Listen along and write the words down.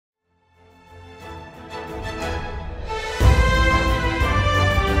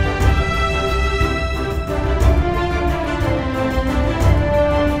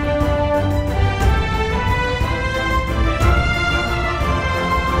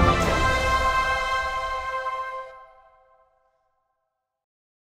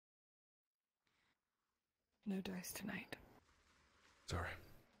dice tonight. Sorry.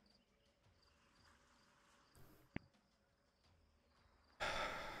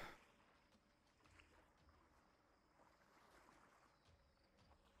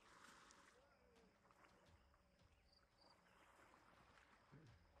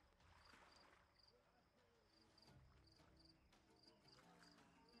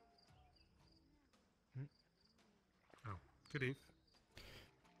 Oh, good eve.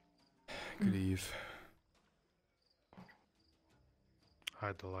 Good eve.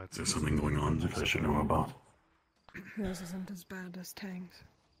 Hide the lights. Is there something going on that I should know about? Yours isn't as bad as Tang's.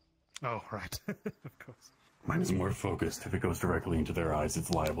 Oh, right. Of course. Mine is more focused. If it goes directly into their eyes, it's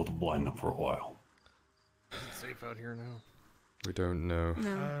liable to blind them for a while. Is it safe out here now? We don't know.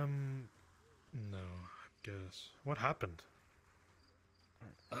 No. No, I guess. What happened?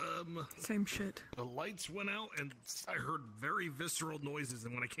 Same shit. The lights went out and I heard very visceral noises,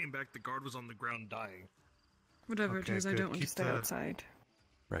 and when I came back, the guard was on the ground dying. Whatever Okay, it is, I good. don't want to Keep stay the- outside.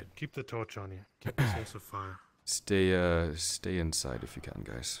 Right. Keep the torch on you. Keep the source of fire. Stay inside if you can,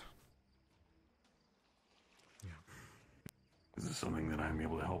 guys. Is this something that I'm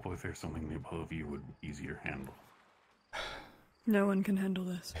able to help with, or something the both of you would easier handle? No one can handle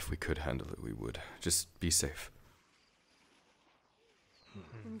this. If we could handle it, we would. Just be safe.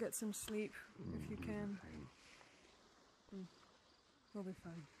 And get some sleep if you can. We'll be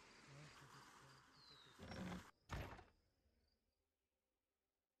fine.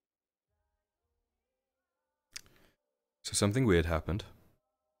 So something weird happened.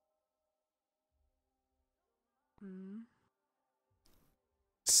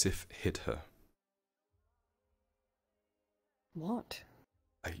 Sif hit her. What?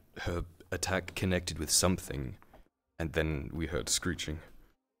 Her attack connected with something, and then we heard screeching.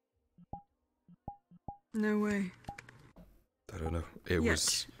 No way. I don't know. It Yet,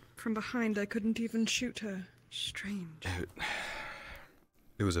 was. from behind, I couldn't even shoot her. Strange.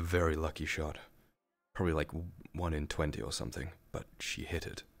 It was a very lucky shot. Probably like 1 in 20 or something, but she hit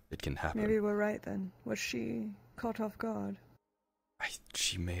it. It can happen. Maybe we're right then. Was she caught off guard?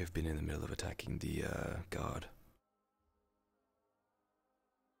 She may have been in the middle of attacking the guard.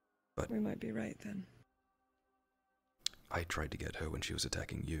 But We might be right then. I tried to get her when she was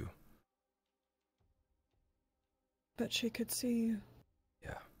attacking you. But she could see you.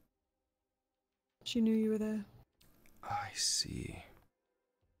 Yeah. She knew you were there. I see.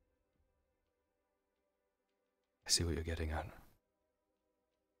 I see what you're getting at.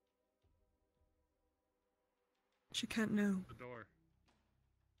 She can't know. The door.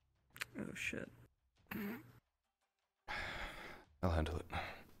 Oh shit. I'll handle it.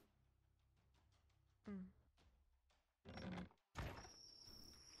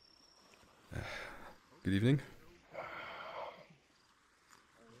 Good evening.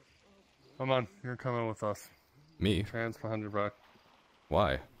 Come on, you're coming with us. Me? Hands behind your back.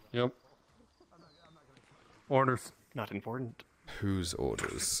 Why? Yep. Orders. Not important. Whose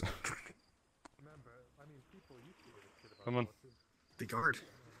orders? Come on. The guard.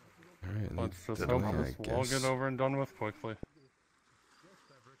 Alright, Let's just lead hope the way, this I will all guess. get over and done with quickly.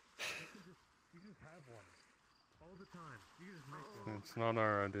 It's not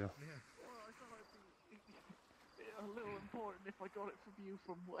our idea. A little important if I got it from you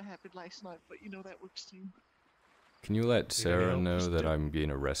from what happened last night, but you know that works too. Can you let Sarah help? know that I'm being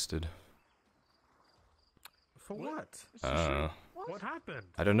arrested? For what? What? happened?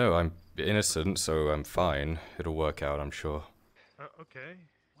 I don't know, I'm innocent, so I'm fine. It'll work out, I'm sure. Okay.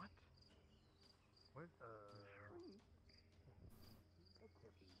 What? What?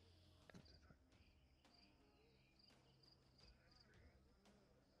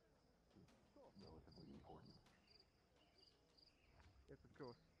 Yes, of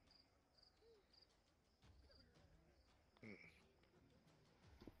course.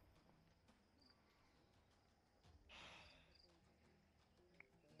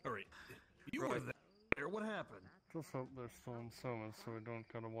 Alright. You were there. What happened? Just hope they're still in Soma so we don't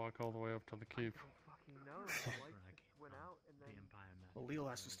gotta walk all the way up to the keep. Well, Leo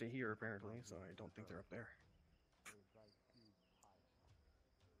has to stay here apparently, so I don't think they're up there.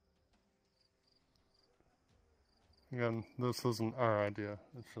 Again, this isn't our idea.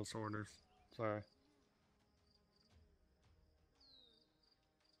 It's just orders. Sorry.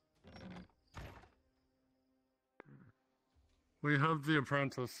 We have the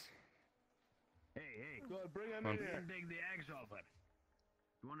apprentice. Hey, Go ahead, bring him in here. Take the axe off it.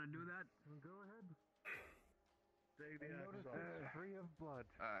 You want to do that? Go ahead. Take the axe off. Free of blood.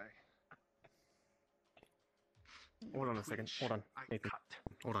 Aye. Hold on a second. Hold on. Nathan.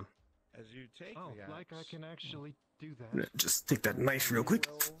 Hold on. As you take Oh, the axe. like I can actually do that. Just take that knife real quick.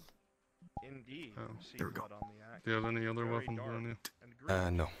 Indeed. Oh. See There we go. blood on the axe. Do you have any other Very weapons dark on you? and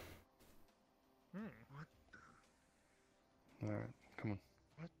green. No. Alright, come on.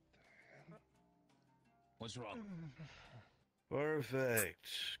 What's wrong? Perfect.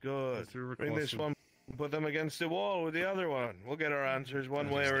 Good. What's your Bring this request? one, put them against the wall with the other one. We'll get our answers one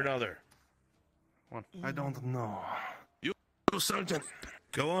way or another. One. I don't know. You, Sergeant.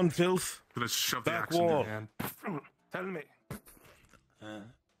 Go on, filth. Gonna shove the Back axe in your wall. hand. Tell me.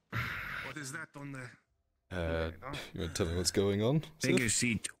 What is that on the... You want to tell me what's going on? Take Sif? a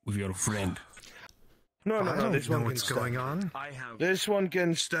seat with your friend. No, no, I no. don't This know one can what's stand. going on. I have. This one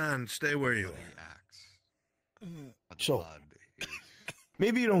can stand. Stay where you are. So,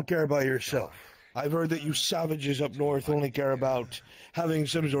 maybe you don't care about yourself. I've heard that you savages up north only care about having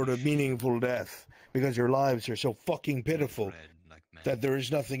some sort of meaningful death because your lives are so fucking pitiful that there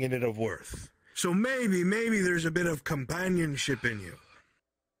is nothing in it of worth. So maybe there's a bit of companionship in you.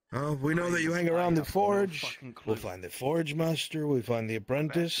 Oh, we know that you hang around the forge. We'll find the forge master. We'll find the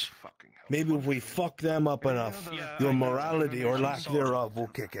apprentice. Maybe if we fuck them up enough, your morality or lack thereof will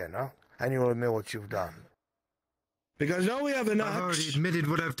kick in, huh? And you'll admit what you've done. Because now we have an I've already axe admitted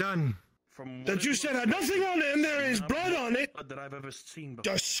what I've done. that you said had nothing on it and there is blood on it. That I've ever seen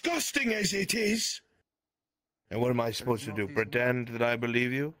before. Disgusting as it is. And what am I supposed to do? Pretend that I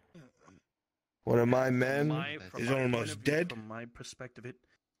believe you? One of my men is almost dead? From my perspective, it.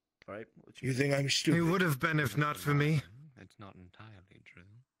 Right? You think I'm He stupid? would have been if not for me. It's not entirely true.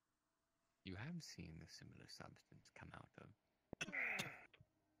 You have seen a similar substance come out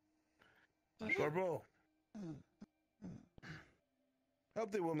of. Corporal.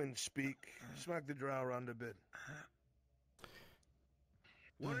 Help the woman speak. Smack the drow around a bit.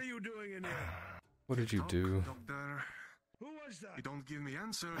 What are you doing in here? What did you do? Doctor, Who was that? you don't give me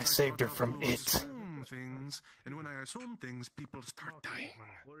answers. I saved her thought from I will it. assume things, and when I assume things, people start dying.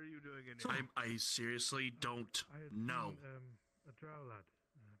 What are you doing in here? I seriously don't know.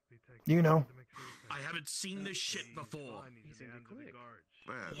 You know. I haven't seen this shit before.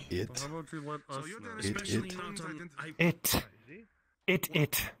 Well, It? Well, how about you let so us you're know? there It- especially it? not on...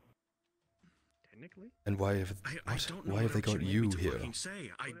 It. Technically? And why have I don't know why have what they else got you want you me to here? fucking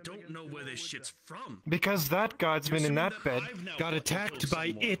say. I don't know where this shit's from. Because that guardsman in that bed I've now got fucking attacked killed by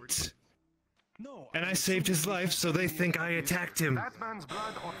someone. it. And I saved his life, so they think I attacked him. That man's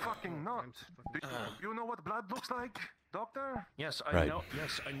blood or fucking not. You know what blood looks like, Doctor? Yes, Right. know.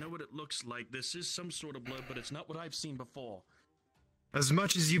 Yes, I know what it looks like. This is some sort of blood, but it's not what I've seen before. As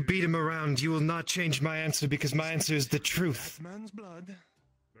much as you beat him around, you will not change my answer because my answer is the truth. That man's blood.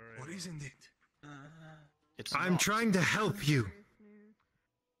 What isn't it? It's I'm not. trying to help you.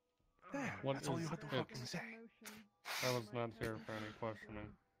 What That's all is you have to it? fucking say. I was not here for any questioning.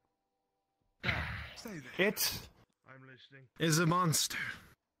 Stay there. It I'm listening. is a monster.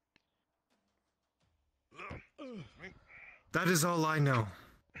 That is all I know.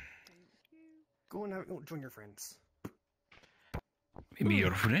 Go and go join your friends. Maybe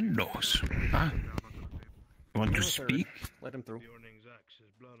your friend knows. Huh? You want to No, sir. speak? Let him through. Bjorning's axe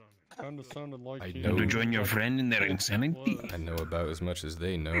has blood on it. Kinda sounded like I you. know. Want to join your friend in their insanity? I know about as much as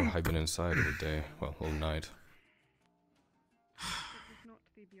they know. I've been inside all day. Well, all night. It was not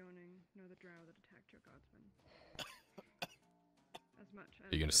the Bjorning nor the drow that attacked your guardsman. As much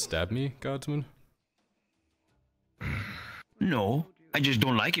as Are you gonna stab me, guardsman? No, I just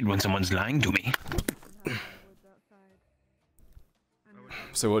don't like it when someone's lying to me.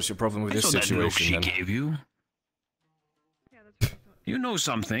 So what's your problem with I this saw that look situation she then? gave you. You know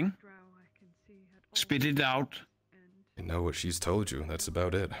something. Spit it out. I know what she's told you. That's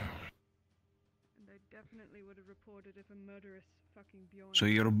about it. And I definitely would have reported if a murderous fucking Bjorn. So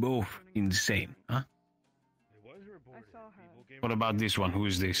you're both insane, huh? I saw her. What about this one? Who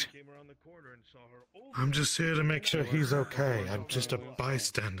is this? I'm just here to make sure he's okay. I'm just a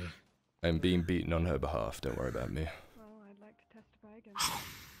bystander. I'm being beaten on her behalf. Don't worry about me. Well, I'd like to testify against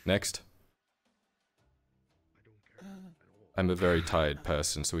Next. I'm a very tired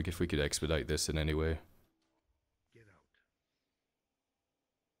person, so if we could expedite this in any way.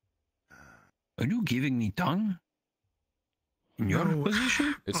 Are you giving me tongue? In your No,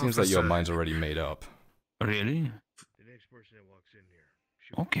 position? It seems like your Officer. mind's already made up. Really? The next person that walks in here.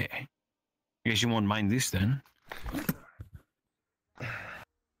 Shoot. Okay. Guess you won't mind this then.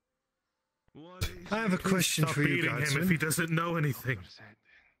 I have a question for you, guardsman. if he doesn't know anything.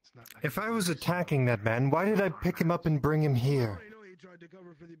 If I was attacking that man, why did I pick him up and bring him here? I know he tried to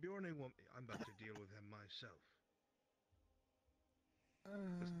cover for the Bjorning woman. I'm about to deal with him myself.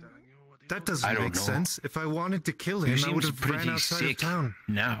 That I doesn't don't make know. sense. If I wanted to kill You him, I would seems have ran pretty outside of sick town.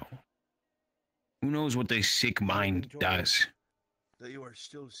 now. Who knows what a sick mind does? that you are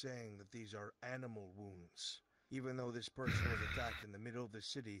still saying that these are animal wounds, even though this person was attacked in the middle of the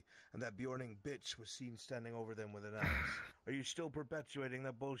city and that Bjorning bitch was seen standing over them with an axe? Are you still perpetuating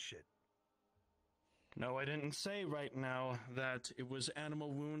that bullshit? No, I didn't say right now that it was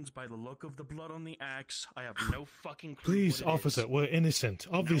animal wounds by the look of the blood on the axe. I have no fucking clue. Please, what it officer, is. we're innocent,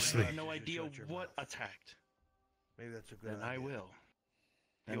 obviously. I have no idea what attacked. Maybe that's a good Then idea. I will.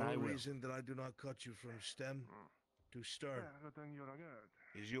 The And I only will. reason that I do not cut you from stem to stern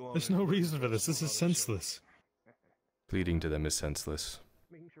is you There's no reason for this. This is senseless. Pleading to them is senseless.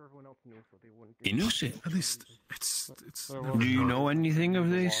 Making sure everyone else knew so they wouldn't. Innocent? At least it's. Do you know anything of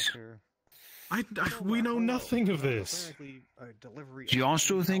this? We know nothing of this. Apparently, a delivery. Do you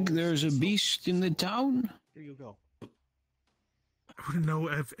also think there's a beast in the town? Here you go. I wouldn't know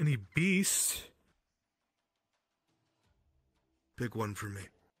of any beast. Pick one for me.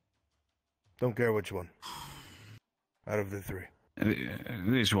 Don't care which one. Out of the three.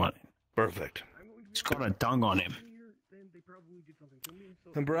 This one. Perfect. It's got a tongue on him.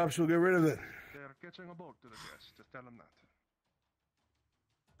 Then perhaps we'll get rid of it. They're catching a boat to the guest. Just tell them that.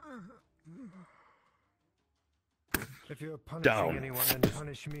 If you're punishing Down. anyone, then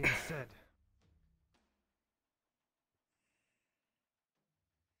punish me instead.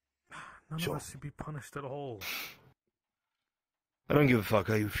 None Sure. of us should be punished at all. I don't give a fuck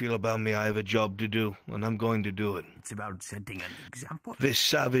how you feel about me. I have a job to do, and I'm going to do it. It's about setting an example. This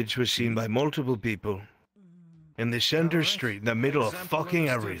savage was seen by multiple people in the center street, in the middle of Example fucking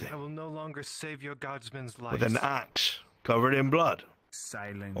understood. everything, I will no longer save your guardsman's life. with an axe covered in blood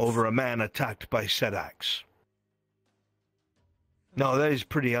Silence. over a man attacked by said axe. No, that is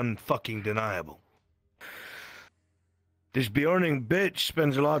pretty unfucking deniable. This Bjorning bitch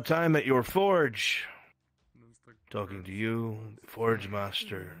spends a lot of time at your forge, talking to you, the forge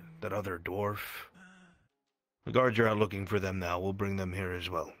master, that other dwarf. The guards are out looking for them now. We'll bring them here as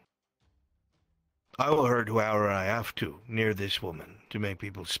well. I will hurt whoever I have to near this woman to make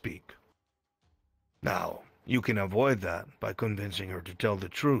people speak. Now, you can avoid that by convincing her to tell the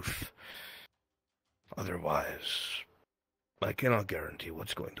truth. Otherwise, I cannot guarantee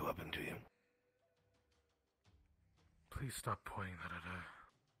what's going to happen to you. Please stop pointing that at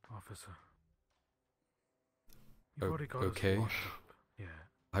her, officer. You've already got us Okay. locked up. Yeah.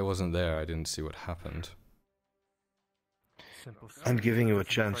 I wasn't there. I didn't see what happened. Simple. I'm giving you a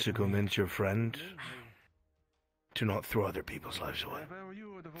chance to convince your friend to not throw other people's lives away.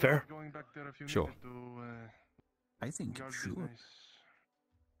 Fair? Sure. I think you should.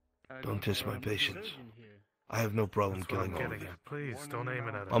 Don't test my patience. I have no problem That's what I'm killing all of getting you. at. Please, don't aim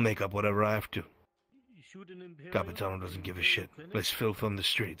it at her. I'll make up whatever I have to. Capitano doesn't give a shit. Let's filth on the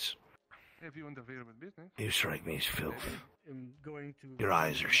streets. If you interfere with business. You strike me as filth. Your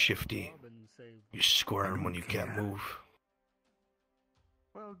eyes are shifty. You squirm when you can't move.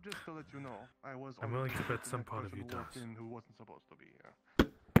 Well, just to let you know, I was. I'm willing to bet some part of you does. Who wasn't supposed to be here.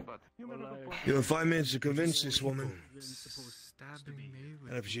 But you made a good point. You have 5 minutes to convince this woman. Stabbing me with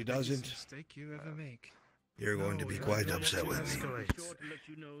And if she the biggest doesn't, mistake you ever make. you're going to be quite upset with me.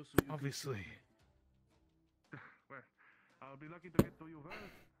 Escalate. Obviously. Well, I'll be lucky to get to you first.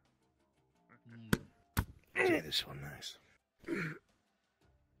 Okay, this one nice.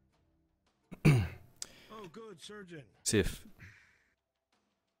 Oh, good, surgeon. See if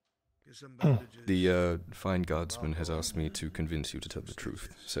Get some bandages. the fine guardsman has asked me to convince you to tell the truth.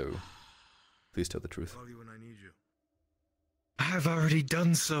 So, please tell the truth. Call you when I need you. I have already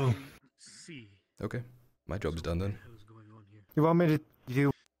done so. Okay, my job's done then. You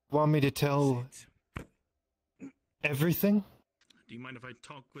want me to tell everything? Do you mind if I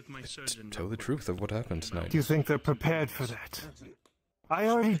talk with my surgeon? Tell the truth of what happened tonight. Do you think they're prepared for that? I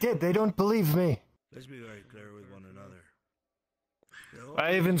already did. They don't believe me. Let's be very clear with one another.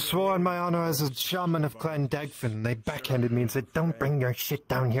 I even swore on my honor as a shaman of Clan Dagfin. They backhanded me and said, "Don't bring your shit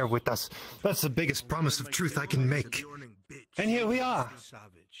down here with us." That's the biggest promise of truth I can make. And here we are.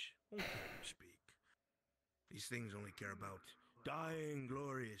 Savage. Speak. These things only care about dying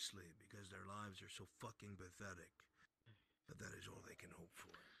gloriously because their lives are so fucking pathetic. But that is all they can hope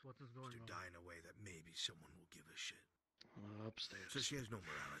for. What is going To on? die in a way that maybe someone will give a shit. Upstairs. So she has no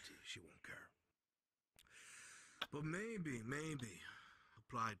morality. She won't care. But maybe,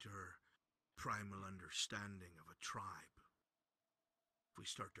 applied to her primal understanding of a tribe, if we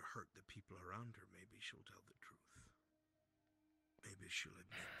start to hurt the people around her, maybe she'll tell the truth. Maybe she'll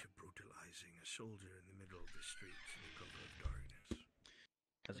admit to brutalizing a soldier in the middle of the streets in the cover of darkness.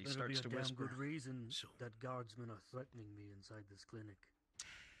 As he starts to whisper. Good reason So- that guardsmen are threatening me inside this clinic.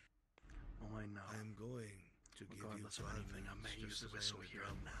 Oh, I know. I am going to give you Regardless of 5 anything, I minutes may use just the as I whistle am here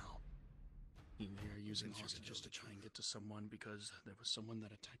and now. They are using hostages to try and get to someone because there was someone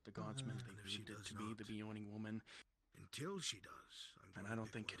that attacked the guardsmen. They believed it to be the Bioning woman. Until she does. And I don't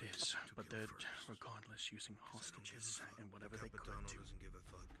think it is, but they're regardless using hostages and whatever they could to. Doesn't give a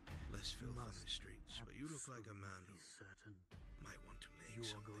fuck. Less filth on the streets. But you look like a man who certain might want to make you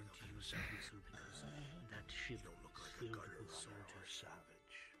are something going of to use himself. that whistle because that ship You don't look like a filled gutter with runner or soldiers.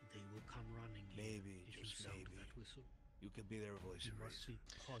 savage. They will come running here Maybe, if you just sound maybe, that whistle. you could be their voice You of must reason.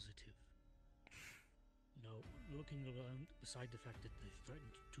 be positive. Now, looking around, beside the fact that they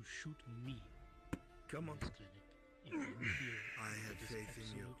threatened to shoot me Come on. in this clinic, if you feel I had it is faith in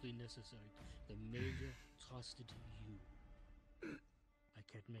you. absolutely necessary, the Major trusted you. I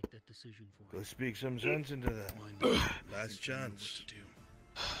can't make that decision for Go you. speak some sense into that. Last chance.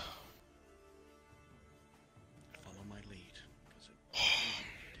 Follow my lead, because it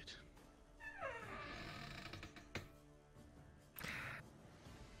needed.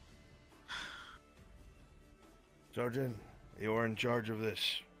 Sergeant, you're in charge of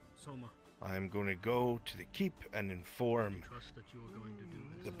this. Soma, I am going to go to the keep and inform trust that you are going to do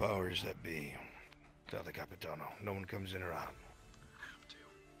this. the powers that be. Tell the Capitano, no one comes in or out.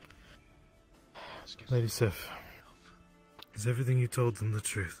 Lady Sif, is everything you told them the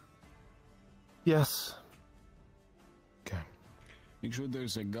truth? Yes. Okay. Make sure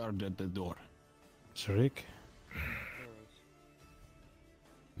there's a guard at the door. Sharik?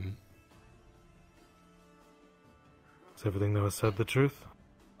 Is everything that was said the truth?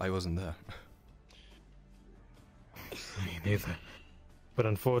 I wasn't there. Me neither. But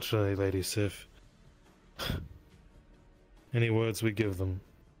unfortunately, Lady Sif, any words we give them,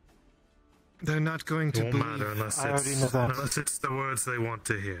 they're not going to believe. matter unless I already know that. it's the words they want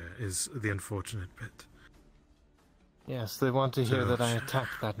to hear, is the unfortunate bit. Yes, they want to hear So- that I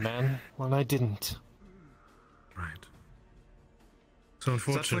attacked that man when I didn't. Right. So Is that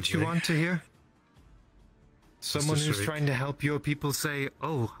unfortunately... what you want to hear? Someone Mr. who's Sharik, trying to help your people say,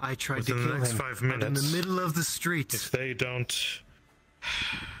 "Oh, I tried to within kill the next him 5 out in minutes, the middle of the street." If they don't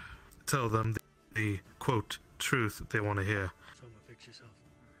tell them the quote truth they want to hear, Soma, fix yourself.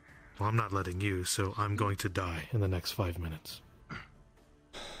 well, I'm not letting you, so I'm going to die in the next 5 minutes.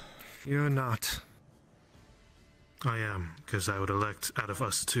 You're not. I am, because I would elect out of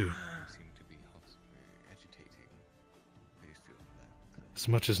us two. As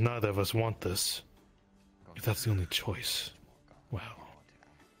much as neither of us want this, if that's the only choice, well...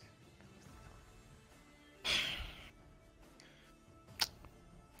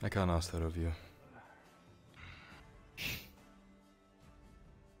 I can't ask that of you.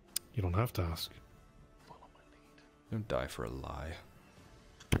 You don't have to ask. Don't die for a lie.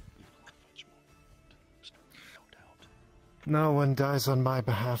 No one dies on my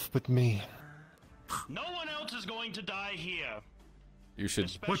behalf but me. No one else is going to die here. You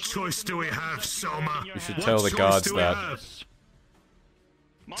should... What choice do we have, Soma? You should What tell the choice gods do we that. have?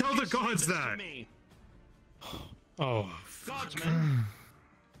 Tell the gods that! Oh, Guardsmen,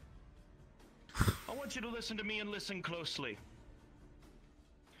 I want you to listen to me and listen closely.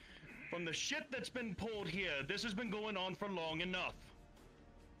 From the shit that's been pulled here, this has been going on for long enough.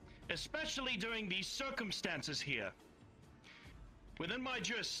 Especially during these circumstances here. Within my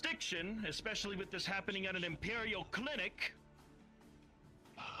jurisdiction, especially with this happening at an Imperial clinic,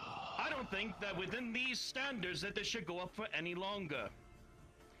 I don't think that within these standards that this should go up for any longer.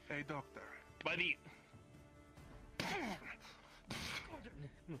 Hey, doctor. By the...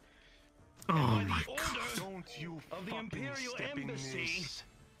 Oh by my the order Don't you of the fucking Imperial step in Embassy, this.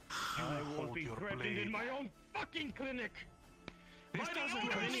 I won't hold be your threatened blade. in my own fucking clinic. This By the doesn't order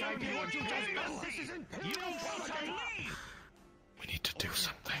of the concern you Imperial what you Embassy, This is you fucking leave. We need to do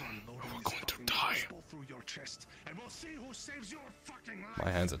something, or we're going to Fucking die. gospel through your chest, and we'll see who saves your fucking life.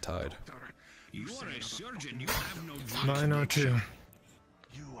 My hands are tied. Doctor, You say are a another surgeon. fucking You word. have no drugs. Mine are too.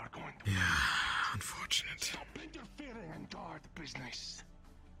 You are going to Yeah, unfortunate. stop interfering and guard business.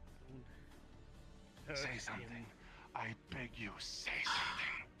 Say something. I beg you, say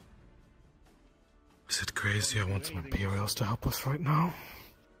something. Is it crazy I want some Imperials to help us right now?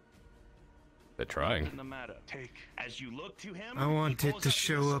 They're trying. The matter. As you look to him, I want he it pulls to out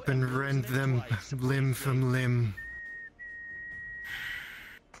show the up and whistle rend blows in them twice. limb from limb.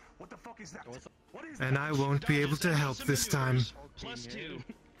 What the fuck is that? What is And I won't be able to help this time. Plus 2.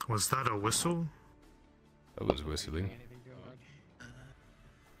 Was that a whistle? That was whistling.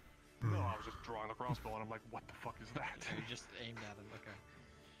 No, I was just drawing the crossbow, and I'm like, what the fuck is that? You just aimed at him.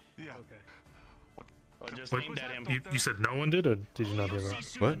 Okay. Yeah. I just What? aimed at him. You said no one did, or did you not hear that?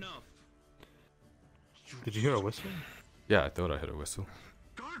 What? Did you hear a whistle? Yeah, I thought I heard a whistle.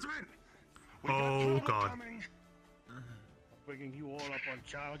 Guardsmen! Oh god. bringing you all up on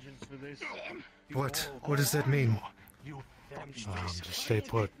charges for this. What? What does that mean? Just stay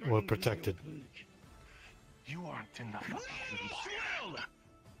put. We're protected. You aren't in the fucking...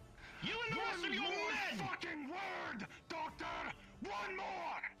 You and the rest of your men! Fucking word, Doctor! One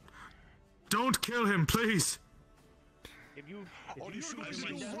more! Don't kill him, please! If you shoot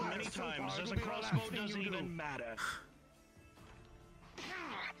him death many times, as a crossbow doesn't even matter.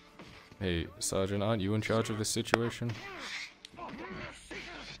 Hey, Sergeant, aren't you in charge of this situation?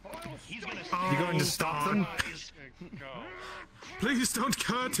 You going to stop them? Please don't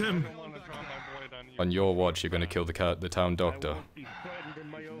hurt him! On your watch, you're gonna kill the town doctor.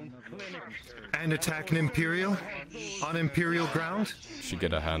 And attack an Imperial? On Imperial ground? Should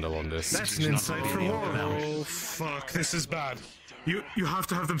get a handle on this. That's an insight for war. Oh, fuck, this is bad. You have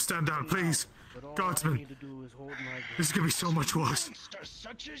to have them stand down, please. Guardsmen, this is gonna be so much worse.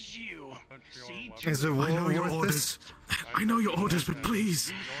 Such as you. Is it war I know your worth orders. this? I know your orders, but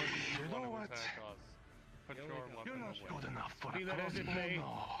please. You know what? You're not good enough for a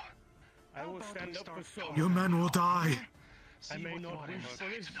crossbow. I will stand up for so. Your men will die. I may not wish for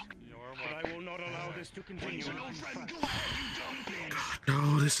this, but I will not allow this to continue.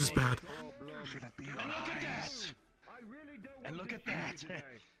 No, this is bad. And look at that.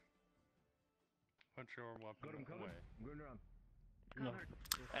 Put your weapon away.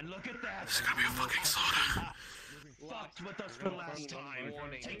 And look at that. This is gonna be a fucking slaughter. Fucked with us for last time.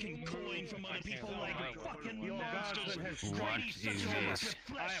 Taking coin from other people like fucking monsters. What is this?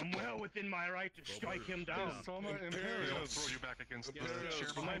 I am well within my right to strike him down. Throw you back against the chair You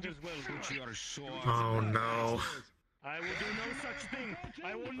might behind you. as well put your sword. Oh no. I will do no such thing.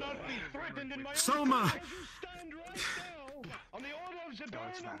 I will not be threatened in my Soma! Stand right now on the order of the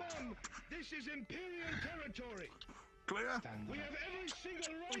Baron of Bum. This is Imperial territory. Clear? We have every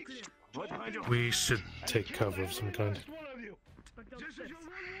single right. Right behind you. We should take cover of some kind. One of you. This is your one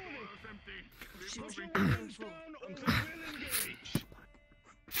warning. Put your weapons down or we will engage.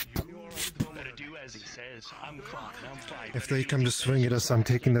 Better do as he says. I'm fine. I'm fine. If they come to swing at us, I'm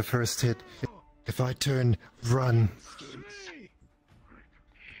taking the first hit. If I turn, run.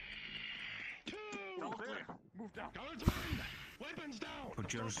 Move down. Weapons down.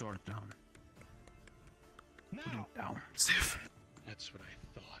 Put your sword down. Now. Down. Sif. That's what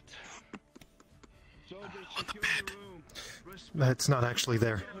I thought. On the bed. That's not actually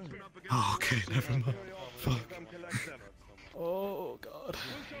there. Oh, okay, never mind. Fuck. Oh, God.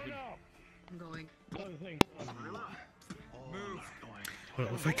 I'm going. Well,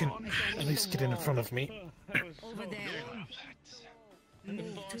 if I can at least get in front of me. Over there.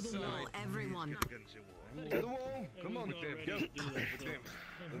 Move to the wall, everyone. To the wall. Come on, go.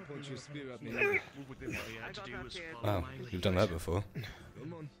 Don't point your spear at me. Move with them. Wow, you've done that before.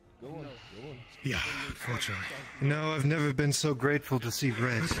 Come on. Go on. Go on. Yeah, fortunately. No, I've never been so grateful to see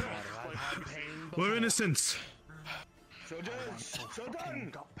red. We're innocents. So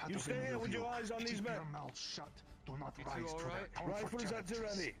done. You stay here with your eyes on these men. Your mouth shut. Do not rise to that. Rifles at the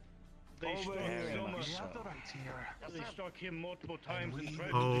ready. They struck They struck him multiple times and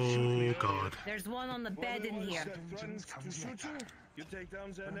threatened to shoot me. Oh, God. There's one on the bed in here. You take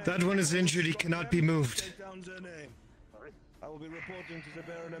down their name. That one is injured. He cannot be moved. Take down their name. I will be reporting to the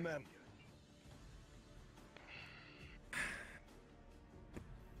Baron of Mem.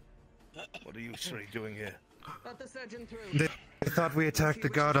 What are you three doing here? Let the surgeon through. They thought we attacked the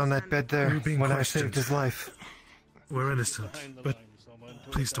guard on that bed there when I saved his life. We're innocent, but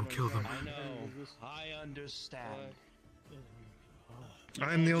please don't kill them. I know. I understand.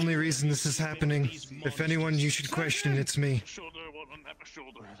 I'm the only reason this is happening. If anyone you should question, it's me. Shoulder, one on that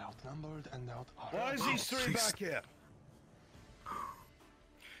shoulder. We're outnumbered and outarmed. Why is these three back here?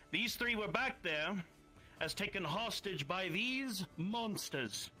 These three were back there as taken hostage by these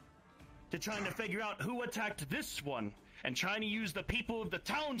monsters. To trying to figure out who attacked this one and trying to use the people of the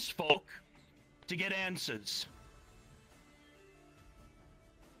townsfolk to get answers.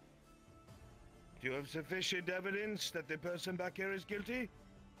 Do you have sufficient evidence that the person back here is guilty?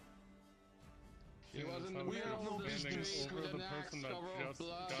 He wasn't We have no business over with the an person that just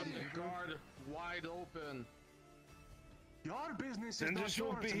got injured. guard wide open. Your business Then is not this will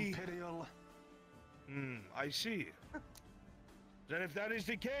yours, be- Imperial. I see. Then if that is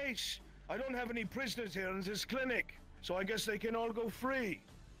the case, I don't have any prisoners here in this clinic, so I guess they can all go free.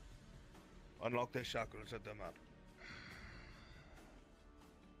 Unlock their shackles, set them up.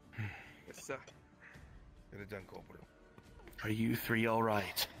 Yes, sir. Get it done, Corporal. Are you three all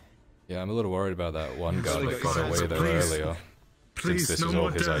right? Yeah, I'm a little worried about that one guy that got away there Please. earlier. Please, Since this no is all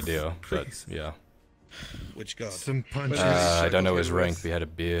more his death. idea, but Please. yeah. Which guard? Some punches. I don't know his rank, but he had a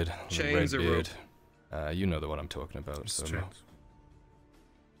beard, a red Chains or beard. rope? You know the one I'm talking about, so no.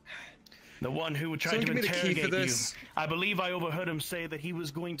 The one who tried to interrogate you. I believe I overheard him say that he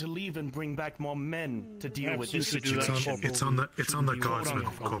was going to leave and bring back more men to deal with this situation. It's on the guardsman,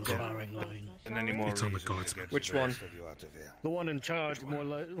 Corporal. And any more it's on the guardsman. Which one? The one in charge, more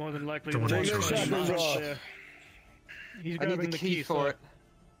than likely. The one in charge. He's I need the key for it.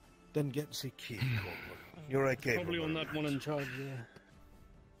 Then get the key, Corporal. You're right, capable. Probably on that one in charge there.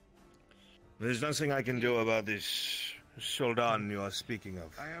 There's nothing I can do about this Soldan you are speaking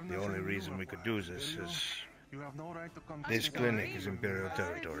of. The only reason we could do this is this clinic is Imperial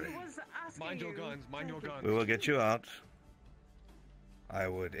territory. Mind your guns, mind your guns. We will get you out. I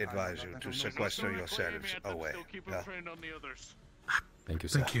would advise you to sequester yourselves away. Yeah. Thank you,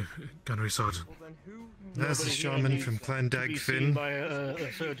 sir. Thank you, Gunnery Sergeant. As a shaman from Clan Dagfin,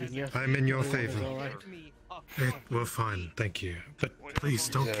 I'm in your favor. We're fine, thank you. But please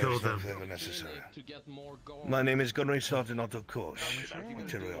don't kill them. My name is Gunnery Sergeant Otto Kosh,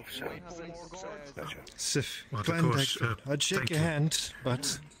 artillery officer. Gotcha. Sif, Clan Dagfin. I'd shake your hand,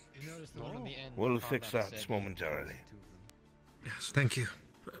 but... We'll fix that momentarily. Yes, thank you.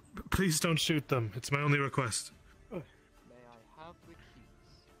 Please don't shoot them. It's my only request. May I have the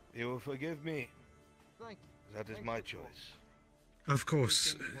keys? You will forgive me. Thank you. That is my choice. Of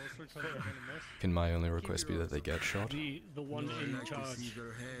course. Can my only request be that they get shot? The one in charge.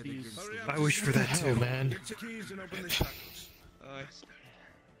 I wish for that too, man.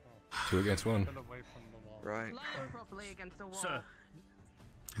 2 against 1. Right. Sir.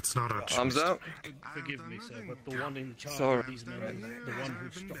 It's not our choice. Thumbs up. Forgive me, sir, but the one in charge Sorry. of these men is the one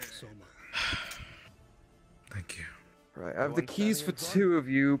who stopped Soma. Thank you. Right, I have the keys for 2 of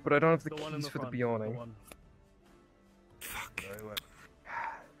you, but I don't have the keys for the Beyonding. Fuck.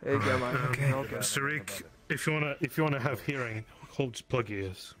 There you go, man. Okay, Okay. Sarik, if you wanna have hearing, hold plug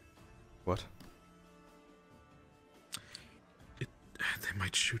ears. What? They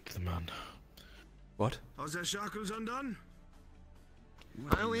might shoot the man. What? How's their shackles undone?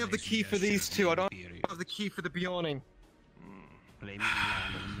 I only have the key for these 2. I don't have the key for the Beyonding. Play me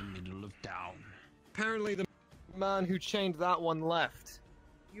land in the middle of town. Apparently, the man who chained that one left.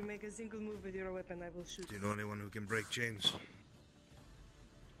 You make a single move with your weapon, I will shoot. Do you know anyone who can break chains?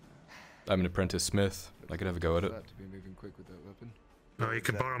 I'm an apprentice smith. I could have a go at it. To be moving quick with that weapon. No, you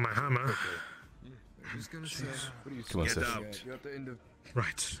can borrow my hammer. I was gonna say, what are you Come on, scared Sif. of? You're at the end of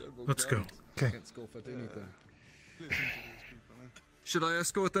Right, let's go. Okay. Can't scoff at anything. Should I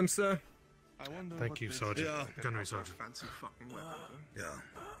escort them, sir? Thank you, Sergeant. Gunnery Sergeant. Fancy fucking weapon. Yeah.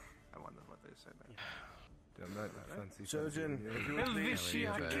 I wonder what they said then. Damn right, that fancy. Surgeon, if you Yeah,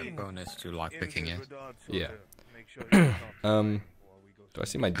 we have a bonus to lockpicking it. Yeah. Do I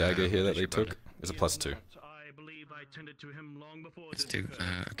see my dagger here that they took? It's a +2. It's 2.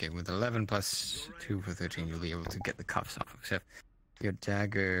 Okay, with 11 plus 2 for 13, you'll be able to get the cuffs off. Except your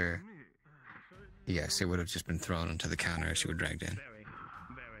dagger. Yes, it would have just been thrown onto the counter as you were dragged in.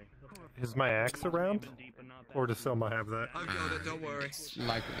 Is my axe around? Or does Selma have that? I've got it, don't worry. It's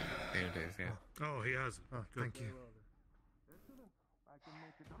likely. There it is, yeah. Oh, he has it. Oh, thank you.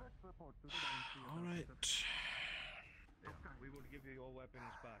 Alright. We will give you your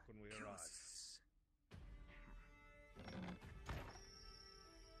weapons back when we arrive.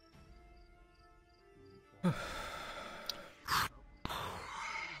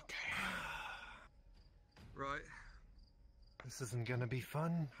 Right. This isn't gonna be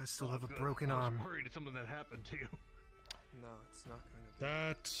fun. I still have a broken arm. I was worried it's something that happened to you. No, it's not going to be.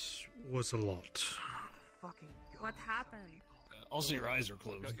 That was a lot. Fucking God. What happened? Also, your eyes are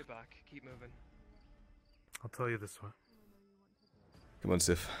closed. Don't get back. Keep moving. I'll tell you this one. Come on,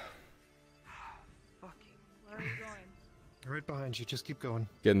 Sif. Fucking. Where are you going? Right behind you, just keep going.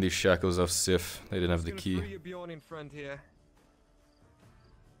 Getting these shackles off Sif. They didn't have the Gonna key. free your Bjornian friend here.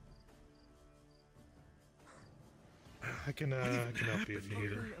 I can help you if you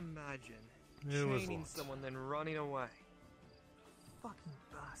need it. Imagine It was chaining lost. someone then running away. Fucking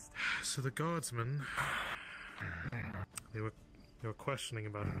bastard. So the guardsmen, they were questioning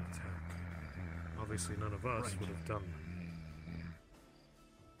about an attack. Obviously, none of us would have done.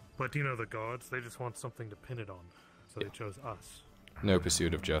 But you know the guards, they just want something to pin it on, so they chose us. No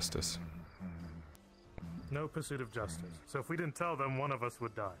pursuit of justice. No pursuit of justice. So if we didn't tell them, one of us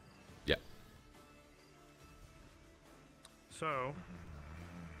would die. Yeah. So,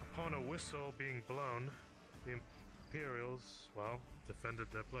 upon a whistle being blown, the Imperials, well, defended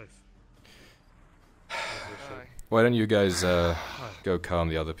their place. Why don't you guys go calm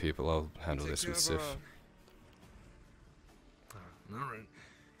the other people? I'll handle this with Sif. Alright.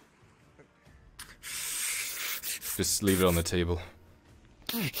 Just leave it on the table.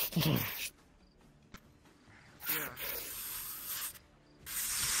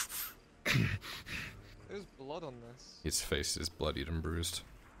 There's blood on this. His face is bloodied and bruised.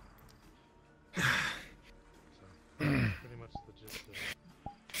 Pretty much the gist of it.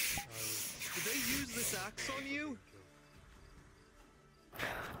 Did they use this axe on you?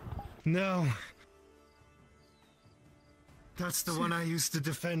 No. That's the one I used to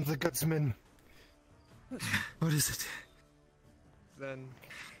defend the gutsman. What is it? Then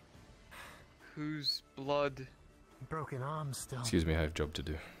whose blood? Broken arm still. Excuse me, I have a job to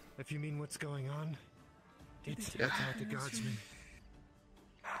do. If you mean what's going on, it's Yeah. out the guardsman.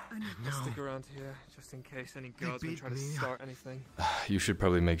 I'll stick around here just in case any guardsmen beat try to me. start anything. You should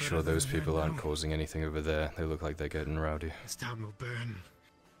probably make But sure other those than people that, aren't no. causing anything over there. They look like they're getting rowdy. This town will burn.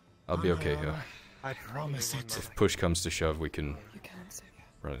 I'll be On my okay here. honor, I promise it. If push comes to shove, we can You can't save it.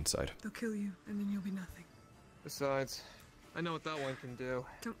 run inside. They'll kill you, and then you'll be nothing. Besides, I know what that one can do.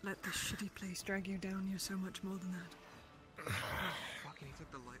 Don't let this shitty place drag you down. You're so much more than that. Fucking he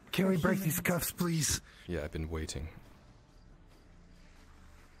took the light. Can we break these cuffs, please? Yeah, I've been waiting.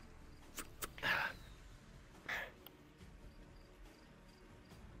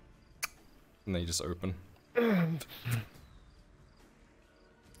 And they just open.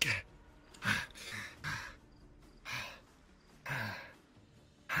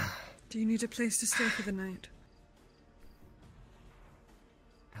 Do you need a place to stay for the night?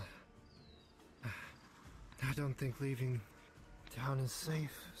 I don't think leaving town is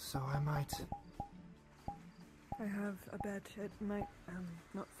safe, so I might. I have a bed. It might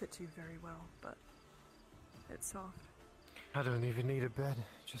not fit you very well, but it's soft. I don't even need a bed,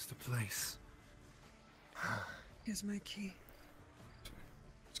 just a place. Here's my key.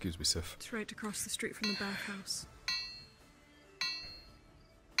 Excuse me, Sif. It's right across the street from the bathhouse.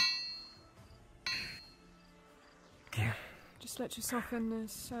 Yeah. Just let yourself in.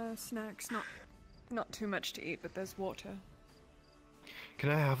 There's snacks. Not too much to eat, but there's water. Can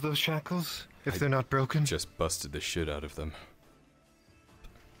I have those shackles, if they're not broken? Just busted the shit out of them.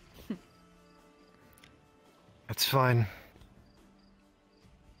 That's fine.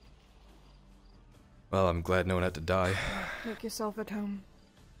 Well, I'm glad no one had to die. Make yourself at home.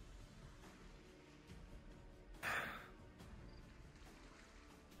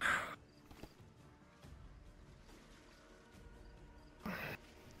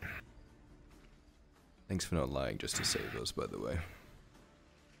 Thanks for not lying just to save us, by the way.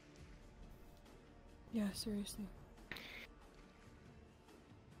 Yeah, seriously.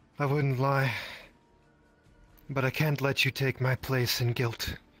 I wouldn't lie. But I can't let you take my place in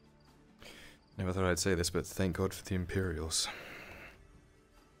guilt. Never thought I'd say this, but thank God for the Imperials.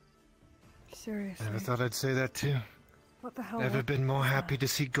 Seriously. Never thought I'd say that too. What the hell? Never been more happy to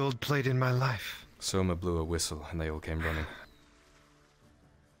see gold plate in my life. Soma blew a whistle and they all came running.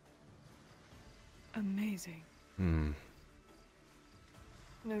 Amazing. Hmm.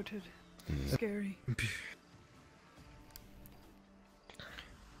 Noted. Scary.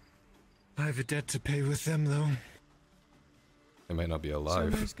 I have a debt to pay with them, though. They might not be So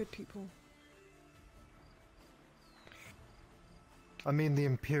alive. there's good people. I mean the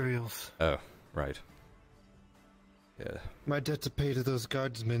Imperials. Oh, right. Yeah. My debt to pay to those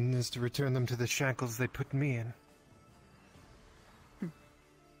guardsmen is to return them to the shackles they put me in.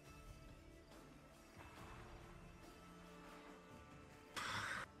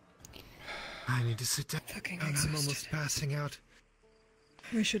 I need to sit down. Fucking I'm exhausted. almost passing out.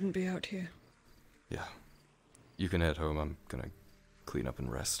 We shouldn't be out here. Yeah. You can head home. I'm gonna clean up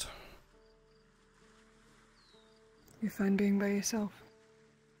and rest. You're fine being by yourself.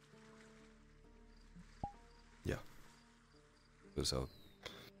 Yeah. Because I'll...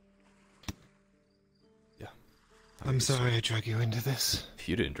 Yeah. I'm sorry I drag you into this.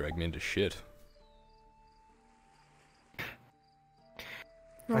 You didn't drag me into shit.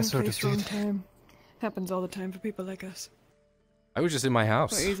 Wrong sort of place, wrong did. time. Happens all the time for people like us. I was just in my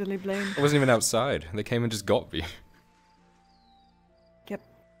house. We're easily blamed. I wasn't even outside. They came and just got me. Yep.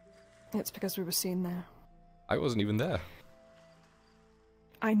 It's because we were seen there. I wasn't even there.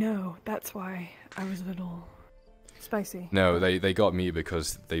 I know. That's why I was a little spicy. No, they got me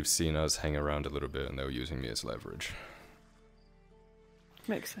because they've seen us hang around a little bit and they were using me as leverage.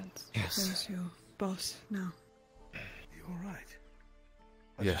 Makes sense. Yes. Where's your boss now? You alright?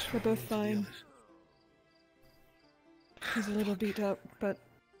 Yeah. We're both fine. He's a little beat up, but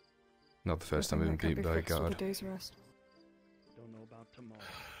Not the first time I've been nothing that beat can't by a be fixed with guard. a day's rest. Don't know about tomorrow.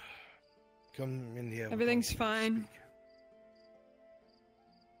 Come in here. Everything's fine.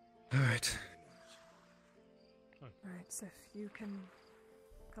 Alright. Alright, so if you can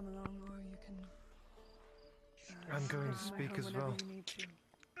come along, or you can. I'm going to come my speak home as whenever well. you need to.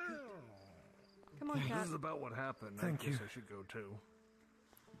 Come on, This Cat. is about what happened. Thank I guess you. I should go too.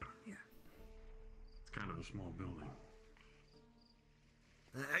 Yeah. It's kind of a small building.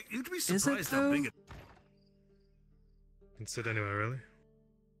 You'd be Is it, surprised how though? big it Can sit anywhere, really?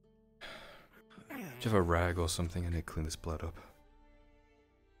 Do you have a rag or something? I need to clean this blood up.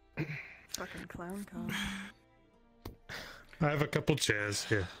 Fucking clown car. I have a couple chairs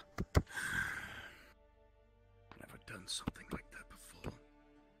here. Never done something like that before.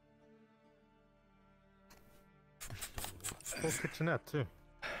 Whole kitchenette, too.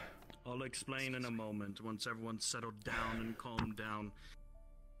 I'll explain in a moment once everyone's settled down and calmed down.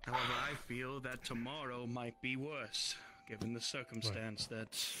 However, I feel that tomorrow might be worse, given the circumstance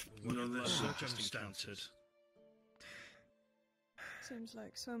that What are the you circumstances? Seems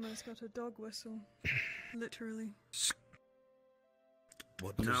like Soma's got a dog whistle. Literally.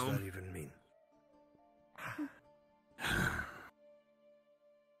 What does No. that even mean?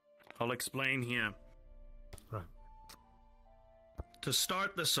 I'll explain here. Right. To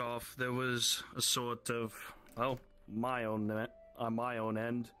start this off, there was a sort of, well, my own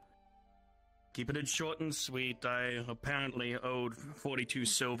end. Keeping it short and sweet, I apparently owed 42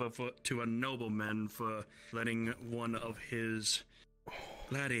 silver to a nobleman for letting one of his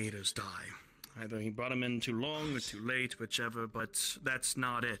gladiators die. Either he brought him in too long or too late, whichever, but that's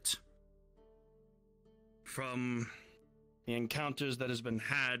not it. From the encounters that has been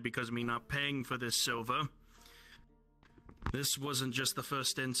had because of me not paying for this silver, this wasn't just the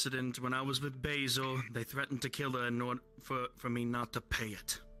first incident. When I was with Basil, they threatened to kill her in order for me not to pay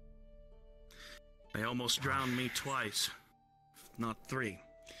it. They almost drowned me twice, if not 3.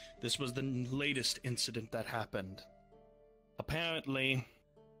 This was the latest incident that happened. Apparently,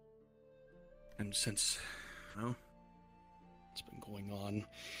 and since, well, it's been going on,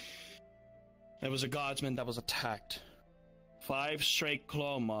 there was a guardsman that was attacked. 5 straight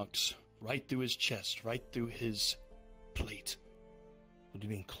claw marks right through his chest, right through his plate. What do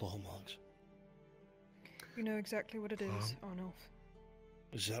you mean, claw marks? You know exactly what it is, Arnulf.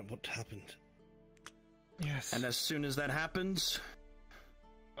 Is that what happened? Yes. And as soon as that happens,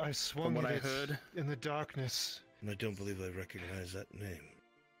 I swung what at I it heard, in the darkness. And I don't believe I recognize that name.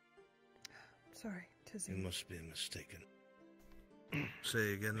 Sorry, Tizzy. You must be mistaken.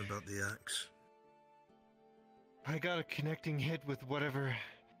 Say again about the axe. I got a connecting hit with whatever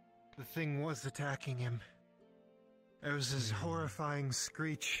the thing was attacking him. There was this horrifying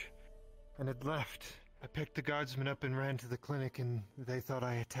screech, and it left. I picked the guardsman up and ran to the clinic, and they thought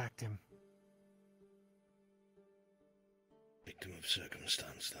I attacked him. Victim of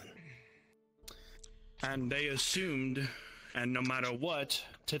circumstance, then. and they assumed, and no matter what,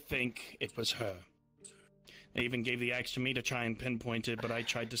 to think it was her. They even gave the axe to me to try and pinpoint it, but I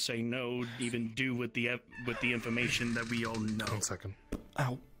tried to say no, even do with the information that we all know. 1 second.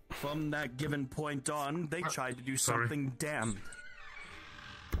 Ow. From that given point on, they tried to do something damned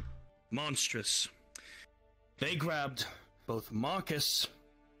monstrous. They grabbed both Marcus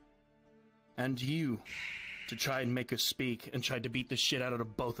and you to try and make us speak, and tried to beat the shit out of the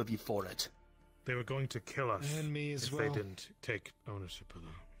both of you for it. They were going to kill us And me as if well. they didn't take ownership of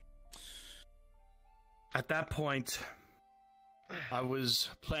them. At that point, I was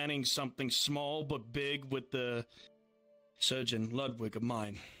planning something small but big with the surgeon Ludwig of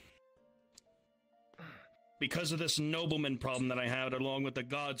mine. Because of this nobleman problem that I had, along with the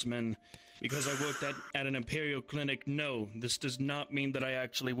guardsmen, because I worked at an Imperial clinic, no, this does not mean that I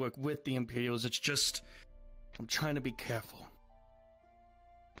actually work with the Imperials, it's just, I'm trying to be careful.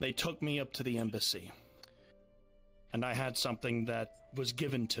 They took me up to the embassy, and I had something that was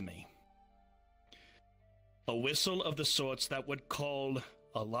given to me. A whistle of the sorts that would call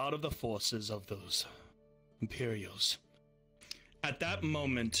a lot of the forces of those Imperials. At that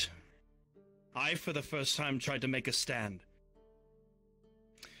moment, I, for the first time, tried to make a stand.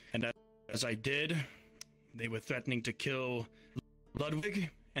 And as I did, they were threatening to kill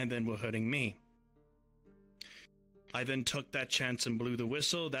Ludwig, and then were hurting me. I then took that chance and blew the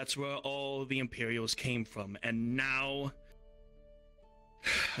whistle. That's where all the Imperials came from. And now,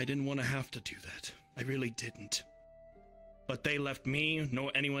 I didn't want to have to do that. I really didn't. But they left me,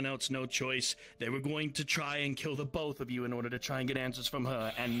 nor anyone else, no choice. They were going to try and kill the both of you in order to try and get answers from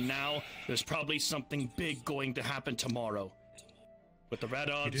her. And now, there's probably something big going to happen tomorrow. With the Red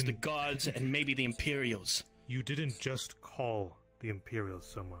Odds, the Gods, and maybe the Imperials. You didn't just call the Imperials,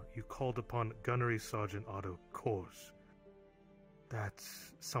 Soma. You called upon Gunnery Sergeant Otto Kors.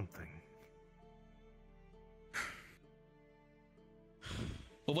 That's something.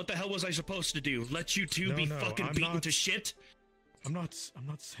 Well, what the hell was I supposed to do? Let you two be fucking I'm beaten not- to shit? I'm not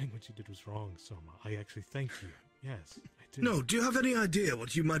saying what you did was wrong, Soma. I actually thank you. Yes, I do. No, do you have any idea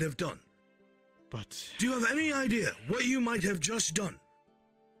what you might have done? But... Do you have any idea what you might have just done?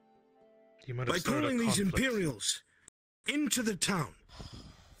 By calling these Imperials into the town,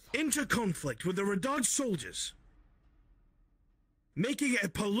 into conflict with the Radad soldiers, making it a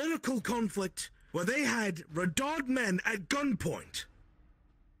political conflict where they had Radad men at gunpoint.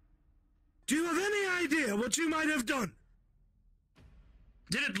 Do you have any idea what you might have done?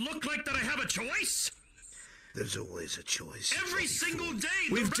 Did it look like that I have a choice? There's always a choice. Every single day,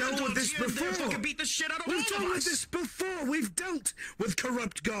 We've dealt with this here and there before. fucking beat the shit out of We've all dealt of with us. this before. We've dealt with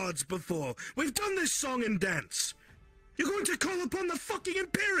corrupt guards before. We've done this song and dance. You're going to call upon the fucking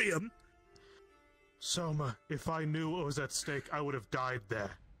Imperium? Soma, if I knew what was at stake, I would have died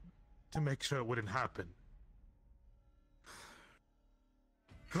there. To make sure it wouldn't happen.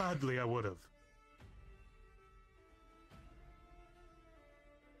 Gladly I would have.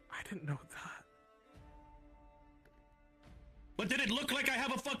 I didn't know that. But did it look like I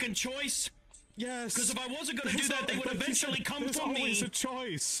have a fucking choice? Yes. Because if I wasn't going to do that, they would eventually come for me. There's always a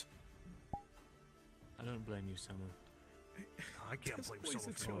choice. I don't blame you, Soma. I can't blame Soma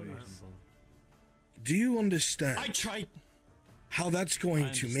for doing this. Do you understand I tried. how that's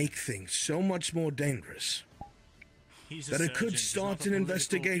going to make things so much more dangerous? He's a That it could surgeon. He's start not a an political-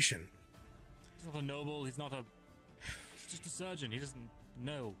 investigation. He's not a noble. He's not a. He's just a surgeon. He doesn't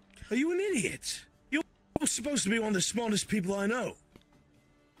know. Are you an idiot? You're supposed to be one of the smartest people I know.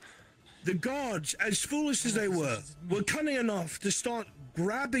 The guards, as foolish as they were cunning enough to start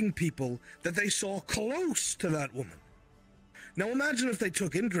grabbing people that they saw close to that woman. Now imagine if they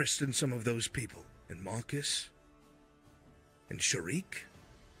took interest in some of those people. In Marcus. In Sharik.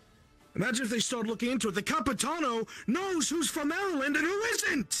 Imagine if they start looking into it. The Capitano knows who's from Maryland and who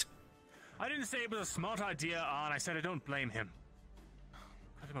isn't! I didn't say it was a smart idea, Arn. I said I don't blame him.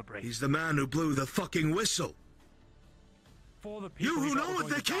 Cut him a break. He's the man who blew the fucking whistle. For the people You who that know were what going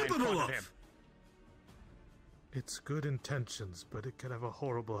they're to die in capable front of! him. It's good intentions, but it can have a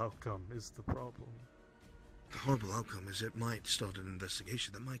horrible outcome, is the problem. The horrible outcome is it might start an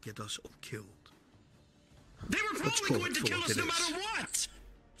investigation that might get us all killed. They were probably going to kill us no matter what!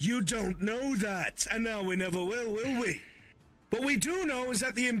 You don't know that, and now we never will we? What we do know is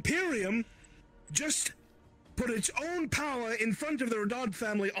that the Imperium just put its own power in front of the Radad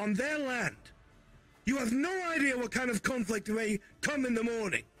family on their land. You have no idea what kind of conflict may come in the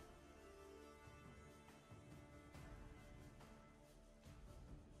morning.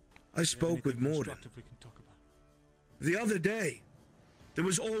 I spoke with Morden. The other day, there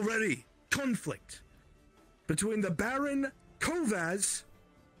was already conflict between the Baron Kovaz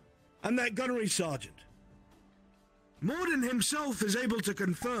and that gunnery sergeant. Morden himself is able to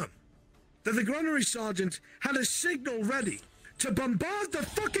confirm that the gunnery sergeant had a signal ready to bombard the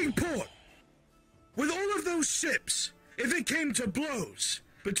fucking port with all of those ships if it came to blows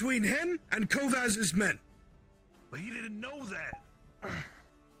between him and Kovaz's men. But he didn't know that.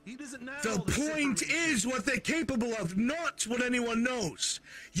 He doesn't know. The point is what they're capable of, not what anyone knows.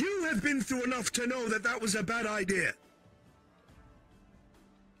 You have been through enough to know that that was a bad idea.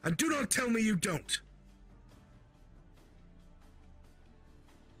 And do not tell me you don't.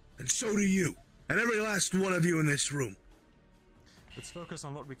 And so do you. And every last one of you in this room. Let's focus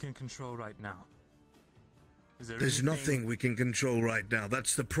on what we can control right now. Is there There's anything- nothing we can control right now.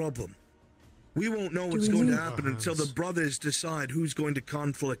 That's the problem. We won't know what's going to happen until the brothers decide who's going to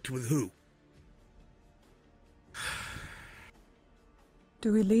conflict with who.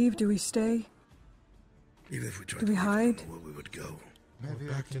 Do we leave? Do we stay? Even if we tried Do we hide? where we would go.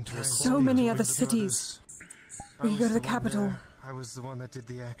 Maybe I can try. So many other cities. We could go to the capital. I was the one that did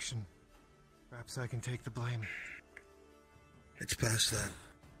the action. Perhaps I can take the blame. It's past that.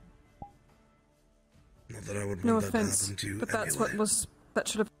 Not that I would No want that to offense, happen to you but that's anyway. that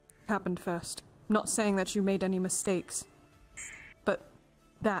should have happened first. Not saying that you made any mistakes, but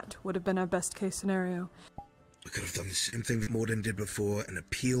that would have been our best case scenario. We could have done the same thing that Morden did before and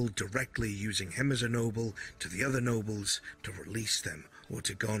appealed directly using him as a noble to the other nobles to release them, or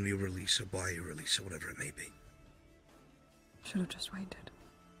to garner your release or buy your release or whatever it may be. Should have just waited.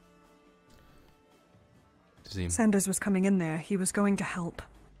 Zim. Sanders was coming in there. He was going to help.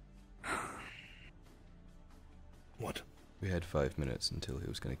 What? We had 5 minutes until he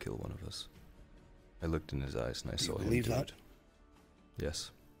was going to kill one of us. I looked in his eyes and I saw him believe do that? it.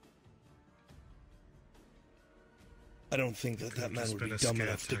 Yes. I don't think that that man just would been be a dumb scare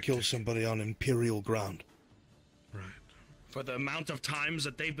enough to kill tactic. somebody on Imperial ground. For the amount of times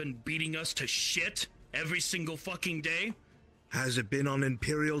that they've been beating us to shit every single fucking day? Has it been on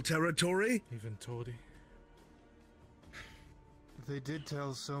Imperial territory? Even Tordy. They did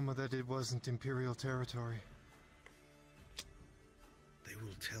tell Soma that it wasn't Imperial territory. They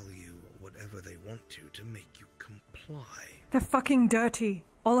will tell you whatever they want to make you comply. They're fucking dirty.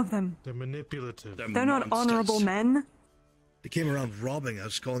 All of them. They're manipulative. They're not honorable men. They came around robbing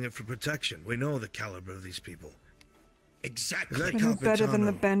us, calling it for protection. We know the caliber of these people. Exactly. They're no better than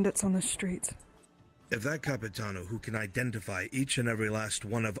the bandits on the streets. If that Capitano, who can identify each and every last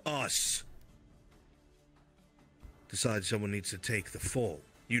one of us, decides someone needs to take the fall,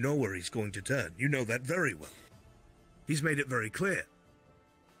 you know where he's going to turn. You know that very well. He's made it very clear.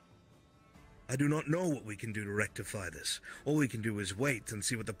 I do not know what we can do to rectify this. All we can do is wait and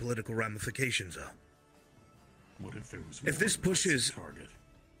see what the political ramifications are. What if there was If this pushes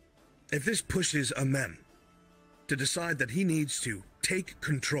a mem to decide that he needs to take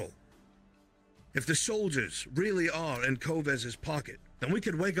control, if the soldiers really are in Kovez's pocket, then we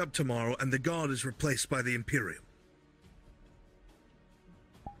could wake up tomorrow and the guard is replaced by the Imperium.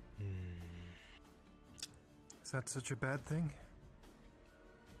 Is that such a bad thing?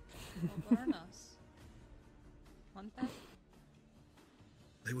 They'll burn us. Want that?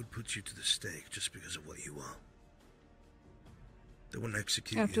 They would put you to the stake just because of what you are. They wouldn't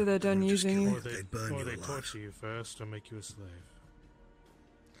execute After you. they're done using you. They'd burn or you they alive. torture you first or make you a slave.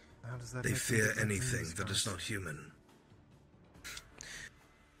 How does that They make fear any difference in anything these that is guys? not human.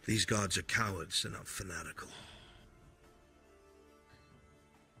 These guards are cowards and not fanatical.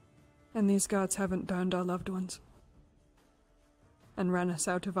 And these guards haven't burned our loved ones. And ran us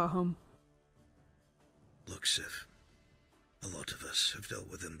out of our home. Look, Sif. A lot of us have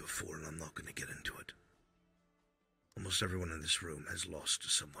dealt with them before, and I'm not going to get into it. Almost everyone in this room has lost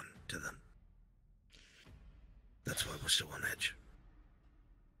someone to them. That's why we're so on edge.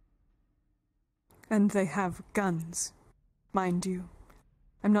 And they have guns. Mind you.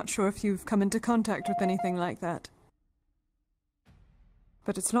 I'm not sure if you've come into contact with anything like that.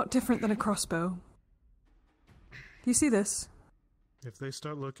 But it's not different than a crossbow. Do you see this? If they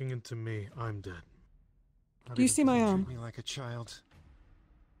start looking into me, I'm dead. Do you see my arm? Treat me like a child.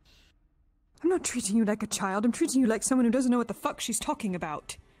 I'm not treating you like a child. I'm treating you like someone who doesn't know what the fuck she's talking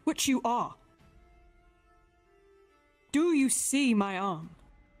about. Which you are. Do you see my arm?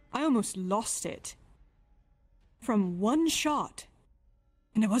 I almost lost it. From one shot.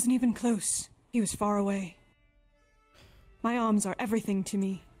 And it wasn't even close. He was far away. My arms are everything to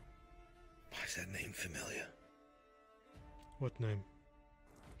me. Why is that name familiar? What name?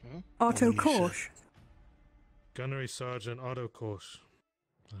 Otto Korsch. Gunnery Sergeant Otto Korsch.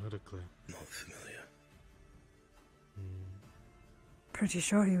 I heard it clear. Not familiar. Pretty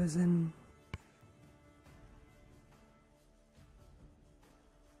sure he was in...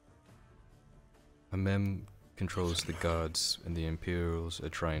 Amem controls the guards, and the Imperials are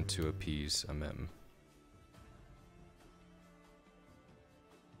trying to appease Amem.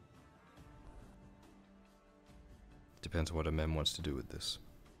 Depends on what Amem wants to do with this.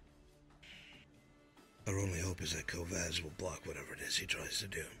 Our only hope is that Kovaz will block whatever it is he tries to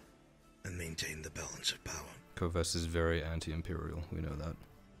do, and maintain the balance of power. Koves is very anti-Imperial, we know that.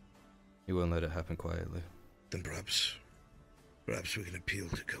 He won't let it happen quietly. Then perhaps we can appeal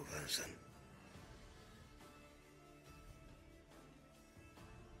to Kovaz then.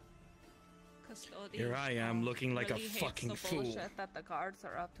 Custody, Here I am looking like really a hates fucking the fool. bullshit that the guards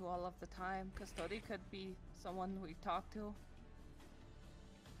are up to all of the time. Custody could be someone we talk to.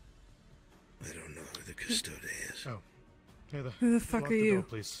 I don't know who the custode is. Oh. Hey there. Who the fuck Lock are the you? door,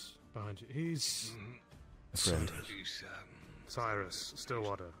 please. Behind you. He's... A friend. Cyrus,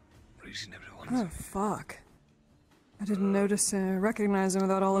 Stillwater. Oh, fuck. I didn't notice, recognize him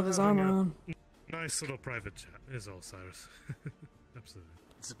without all of his armor on. Nice little private chat, is all, Cyrus.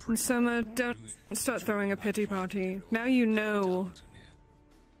 Absolutely. Soma, don't start throwing a pity party. Now you know.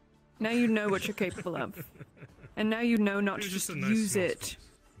 Now you know what you're capable of. And now you know not to just use it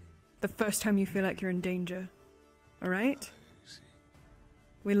the first time you feel like you're in danger. Alright?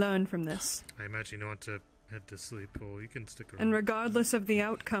 We learn from this. I imagine you want to head to sleep, or you can stick around. And regardless of the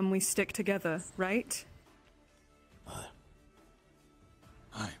outcome, we stick together, right?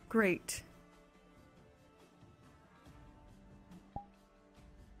 Aye. Great.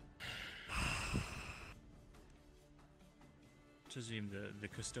 To assume the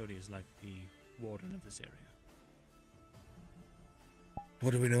custodian is like the warden of this area.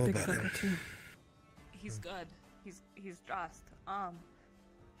 What do we know Big about him? fucker too. He's good. He's just.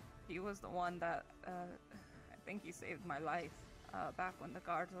 He was the one that I think he saved my life back when the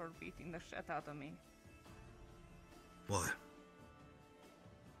guards were beating the shit out of me. Why?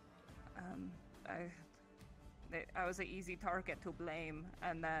 I was an easy target to blame,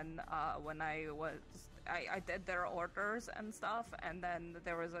 and then when I did their orders and stuff, and then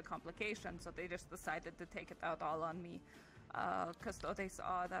there was a complication, so they just decided to take it out all on me. Custode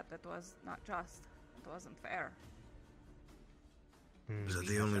saw that it was not just, it wasn't fair. Is that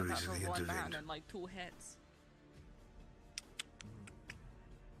the only That reason was he one man intervened? and like 2 heads.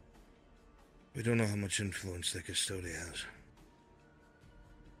 We don't know how much influence the Custodia has.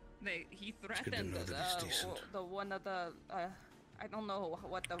 He good to threatened know that it's decent. the one of the I don't know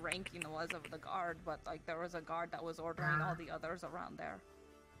what the ranking was of the guard, but like there was a guard that was ordering all the others around there.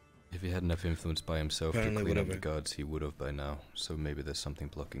 If he had enough influence by himself Apparently to clean up whatever. the guards, he would have by now. So maybe there's something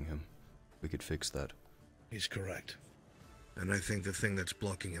blocking him. We could fix that. He's correct. And I think the thing that's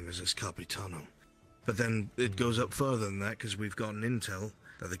blocking him is this Capitano. But then it goes up further than that, because we've gotten intel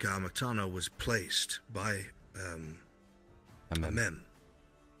that the Capitano was placed by a mem.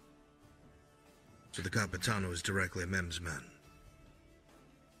 So the Capitano is directly a mem's man.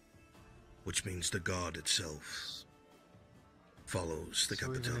 Which means the guard itself follows the So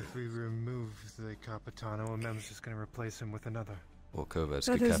even Capitano. if we remove the Capitano, Mem's just going to replace him with another. Or Kovats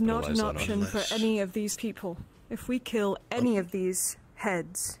That could is not capitalize an on option it. for any of these people. If we kill any of these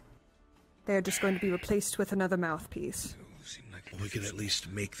heads, they're just going to be replaced with another mouthpiece. We could at least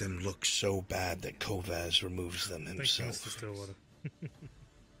make them look so bad that Kovaz removes them Thank you, Mr. himself. Stillwater.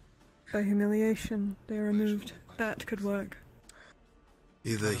 By humiliation, they're removed. That could work.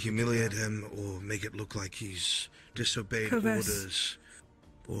 Either humiliate him or make it look like he's disobeyed Kovaz. orders,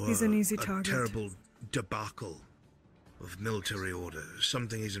 or He's an easy a target. terrible debacle of military order,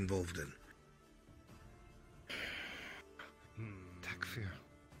 something he's involved in. Takfir.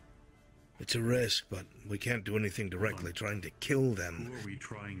 It's a risk, but we can't do anything directly. Trying to kill them Who are we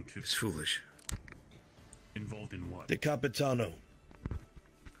trying to is foolish. involved in what? The Capitano.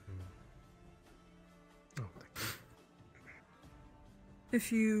 If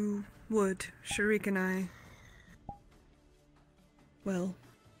you would, Sharik and I... Well,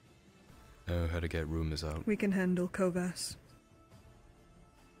 Know how to get rumors out. we can handle Kovas.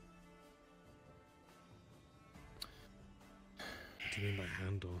 What do you mean by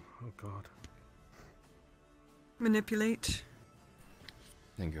handle? Oh god. Manipulate,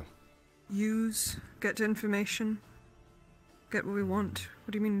 Thank you. use, get information, get what we want.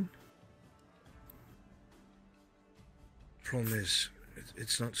 What do you mean? Problem is,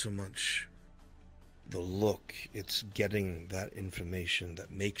 it's not so much the look, it's getting that information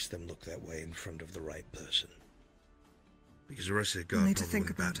that makes them look that way in front of the right person. Because the rest of the We'll guard need to probably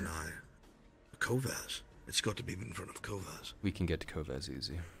think wouldn't bat about an eye. Kovaz. It's got to be in front of Kovaz. We can get to Kovaz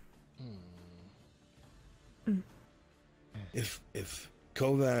easy. If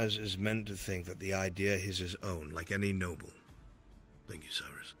Kovaz is meant to think that the idea is his own, like any noble, thank you,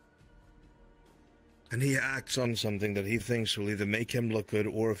 Cyrus, and he acts on something that he thinks will either make him look good,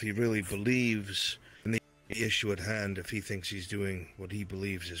 or if he really believes in the issue at hand, if he thinks he's doing what he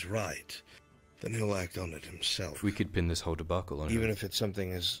believes is right, then he'll act on it himself. We could pin this whole debacle on Even him. if it's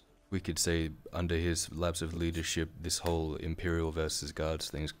something as... We could say, under his lapse of leadership, this whole Imperial versus Guards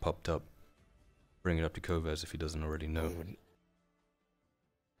thing's popped up. Bring it up to Kovaz if he doesn't already know.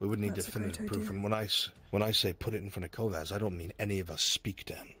 We would need That's a great definitive proof, idea. and when I say put it in front of Kovaz, I don't mean any of us speak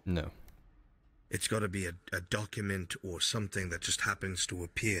to him. No. It's got to be a document or something that just happens to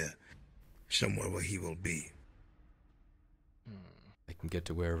appear somewhere where he will be. I can get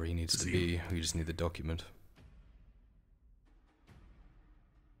to wherever he needs to be. We just need the document.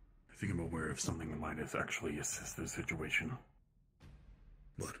 I think I'm aware of something that might have actually assist the situation.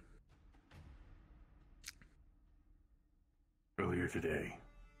 What? Earlier today,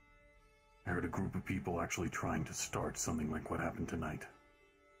 I heard a group of people actually trying to start something like what happened tonight.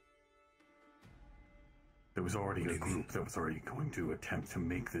 There was already a group that was already going to attempt to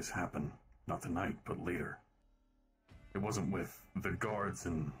make this happen. Not tonight, but later. It wasn't with the guards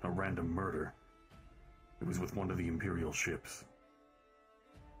and a random murder. It was with one of the Imperial ships.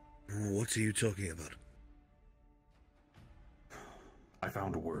 What are you talking about? I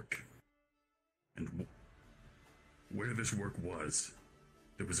found work. And where this work was,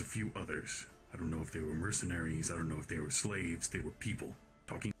 there was a few others. I don't know if they were mercenaries, I don't know if they were slaves, they were people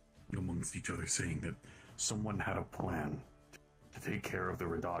talking amongst each other, saying that someone had a plan to take care of the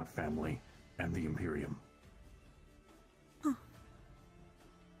Radad family and the Imperium.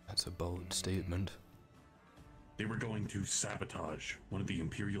 That's a bold statement. They were going to sabotage one of the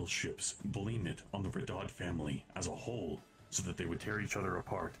Imperial ships, blame it on the Radad family as a whole, so that they would tear each other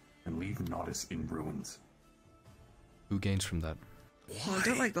apart and leave Nautis in ruins. Who gains from that? Well, I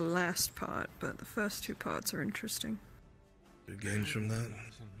don't like the last part, but the first 2 parts are interesting. Who gains from that?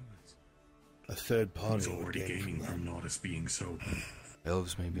 A third party Who's would already gain gaining from from Nautis being so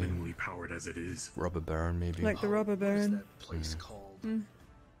Elves, maybe. minimally powered as it is. Robber Baron, maybe. Like the Robber Baron. That place called.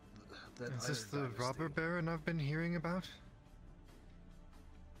 That Is this Iron the Dynasty. robber baron I've been hearing about?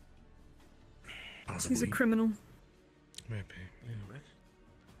 He's a criminal. Maybe. Yeah.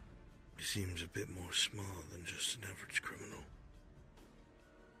 He seems a bit more small than just an average criminal.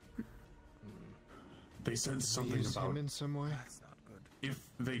 They said something Use about him in some way. if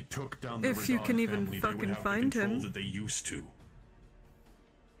they took down the If you Radon can even family, they fucking would have find the control him. that they used to.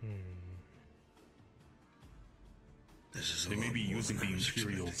 They may be using the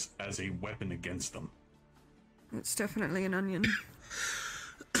Imperials as a weapon against them. It's definitely an onion.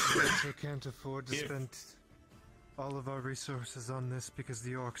 We also can't afford to spend all of our resources on this because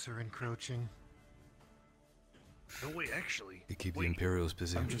the orcs are encroaching. No, wait, actually. They keep the Imperials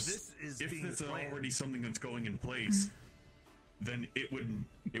busy. I'm just, if this is already something that's going in place, then it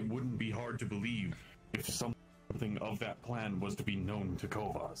wouldn't be hard to believe if something of that plan was to be known to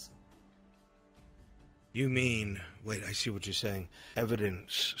Kovas. You mean, wait, I see what you're saying.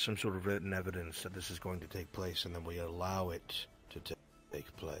 Evidence, some sort of written evidence that this is going to take place, and then we allow it to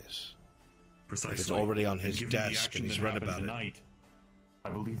take place. Precisely. Like it's already on his Given the desk action and he's that read happened about tonight, I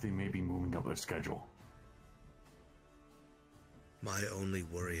believe they may be moving up their schedule. My only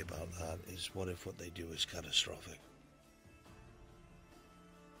worry about that is what if what they do is catastrophic?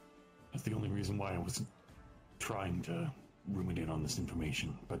 That's the only reason why I was trying to ruminate on this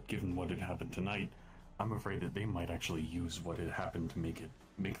information. But given what had happened tonight, I'm afraid that they might actually use what had happened to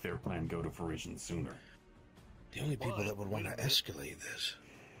make their plan go to fruition sooner. The only people that would want to escalate this.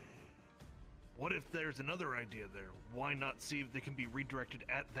 What if there's another idea there? Why not see if they can be redirected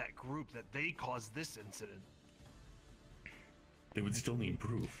at that group that they caused this incident? They would still need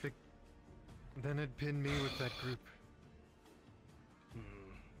proof. Then it'd pin me with that group.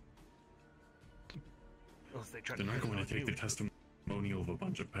 Unless they try They're to not pin it going on to take you. the testimonial of a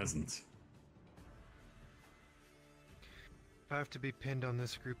bunch of peasants. If I have to be pinned on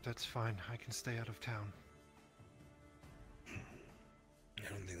this group, that's fine. I can stay out of town. I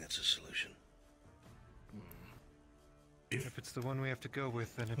don't think that's a solution. If it's the one we have to go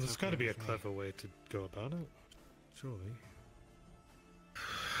with, then it's There's okay got to be a with me. clever way to go about it. Surely.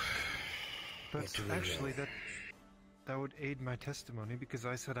 But actually, that would aid my testimony because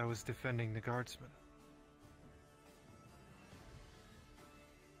I said I was defending the guardsmen.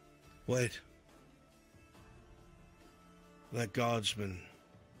 Wait. That guardsman,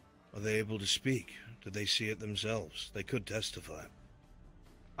 are they able to speak? Did they see it themselves? They could testify.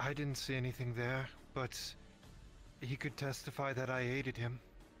 I didn't see anything there, but he could testify that I aided him.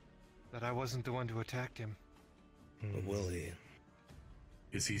 That I wasn't the one who attacked him. But will he?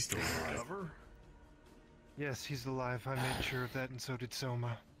 Is he still alive? Yes, he's alive. I made sure of that, and so did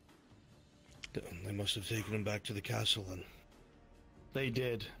Soma. They must have taken him back to the castle then. They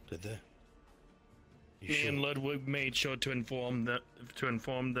did. Did they? Me and Ludwig made sure to inform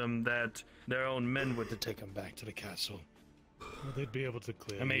them that their own men were to take him back to the castle. Well, they'd be able to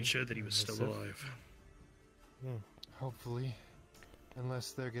clear. I made sure that he was still alive. Yeah. Hopefully.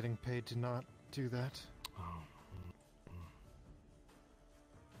 Unless they're getting paid to not do that.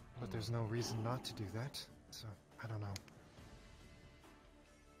 But there's no reason not to do that, so I don't know.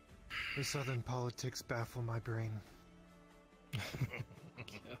 The southern politics baffle my brain.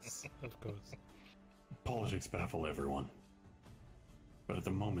 Yes, of course. Politics baffle everyone. But at the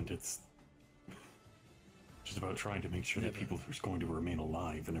moment, it's just about trying to make sure that people are going to remain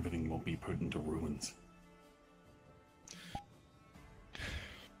alive and everything won't be put into ruins.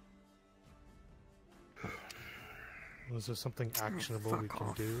 Well, is there something actionable we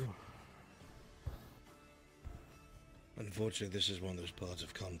can do? Unfortunately, this is one of those parts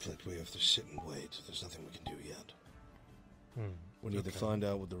of conflict where you have to sit and wait. There's nothing we can do yet. We need to find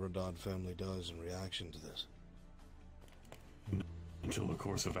out what the Radon family does in reaction to this. Until the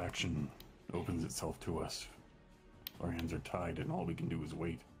course of action opens itself to us, our hands are tied and all we can do is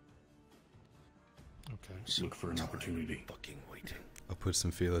wait. Okay. Look for an opportunity. Fucking waiting. I'll put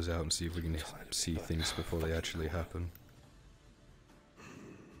some feelers out and see if we can see things before they actually happen.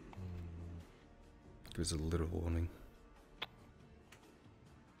 Give us a little warning.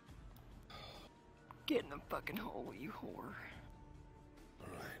 Get in the fucking hole, you whore.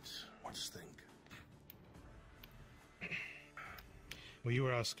 Alright, let's think. Well, you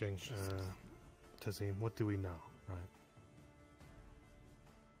were asking, Tazim, what do we know, right?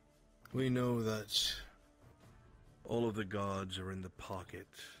 We know that all of the gods are in the pocket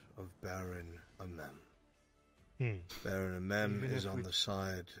of Baron Amem. Baron Amem is on the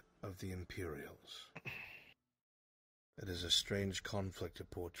side of the Imperials. It is a strange conflict to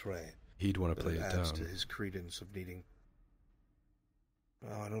portray. He'd want to play it adds down. to his credence of needing...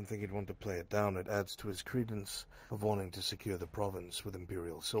 Well, I don't think he'd want to play it down. It adds to his credence of wanting to secure the province with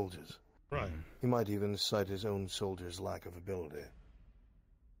Imperial soldiers. Right. He might even cite his own soldiers' lack of ability.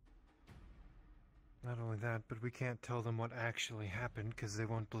 Not only that, but we can't tell them what actually happened because they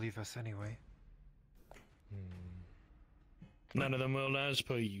won't believe us anyway. None of them will, as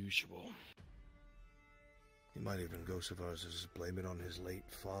per usual. He might even go so far as to blame it on his late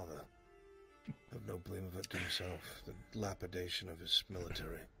father. Have no blame of it to himself. The lapidation of his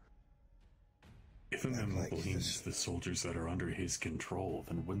military. If a member believes the soldiers that are under his control,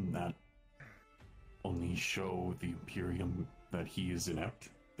 then wouldn't that only show the Imperium that he is inept?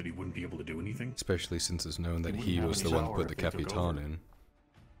 That he wouldn't be able to do anything? Especially since it's known that he was the one who put the Capitan in.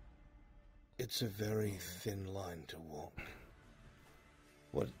 It's a very thin line to walk.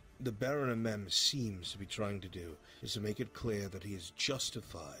 What the Baron of Mem seems to be trying to do is to make it clear that he is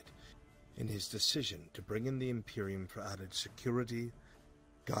justified in his decision to bring in the Imperium for added security,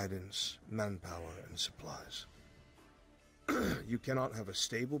 guidance, manpower, and supplies. You cannot have a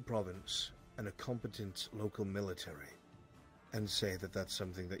stable province and a competent local military and say that that's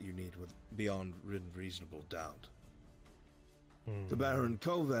something that you need with beyond reasonable doubt. The Baron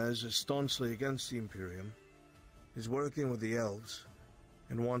Kovaz is staunchly against the Imperium, is working with the elves,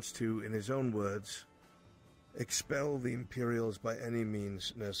 and wants to, in his own words, expel the Imperials by any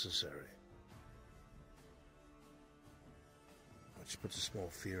means necessary. Which puts a small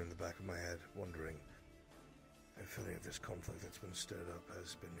fear in the back of my head, wondering if any of this conflict that's been stirred up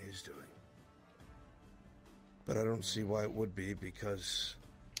has been his doing. But I don't see why it would be, because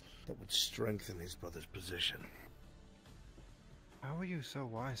that would strengthen his brother's position. How are you so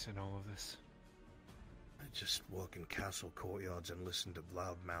wise in all of this? I just walk in castle courtyards and listen to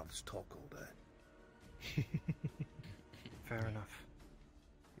loudmouths talk all day. Fair enough.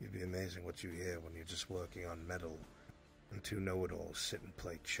 You'd be amazing what you hear when you're just working on metal and two know-it-alls sit and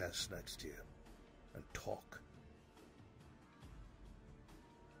play chess next to you and talk.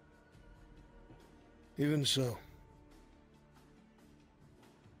 Even so,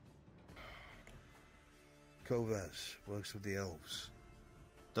 Kovaz works with the elves.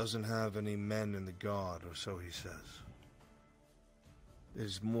 Doesn't have any men in the guard, or so he says.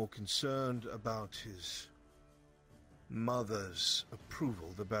 Is more concerned about his mother's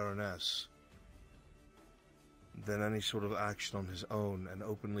approval, the Baroness, than any sort of action on his own, and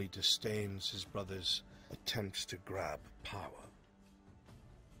openly disdains his brother's attempts to grab power.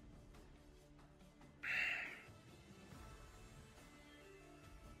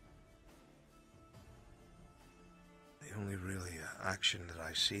 The only really action that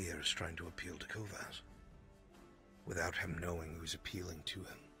I see here is trying to appeal to Kovaz, without him knowing who's appealing to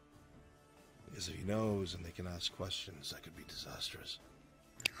him. Because if he knows and they can ask questions, that could be disastrous.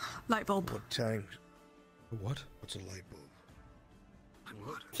 Light bulb. What time? What? What's a light bulb?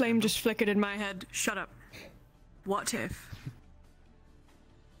 What? Flame just flickered in my head. Shut up. What if?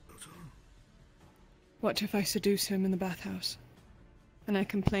 What if I seduce him in the bathhouse? And I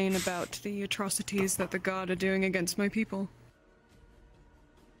complain about the atrocities that the guard are doing against my people.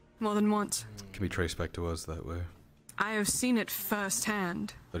 More than once. Can be traced back to us that way. I have seen it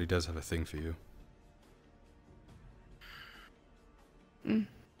firsthand. But he does have a thing for you. Does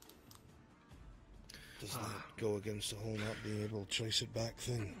that go against the whole not being able to trace it back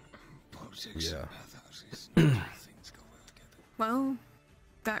thing? Yeah. Well,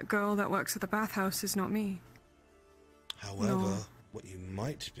 that girl that works at the bathhouse is not me. However, No. what you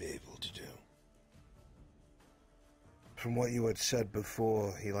might be able to do. From what you had said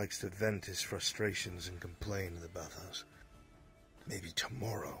before, he likes to vent his frustrations and complain in the bathhouse. Maybe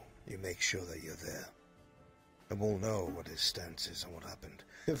tomorrow you make sure that you're there. And we'll know what his stance is on what happened,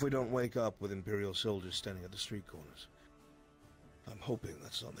 if we don't wake up with Imperial soldiers standing at the street corners. I'm hoping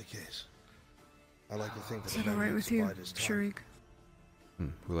that's not the case. I like to think that Is that alright with you, Sharik?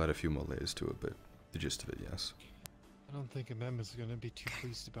 We'll add a few more layers to it, but the gist of it, yes. I don't think Amem is going to be too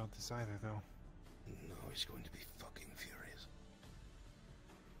pleased about this either, though. No, he's going to be fucking furious.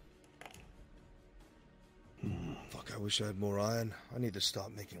 Fuck, I wish I had more iron. I need to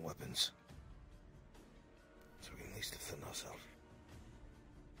start making weapons. So we can at least defend ourselves.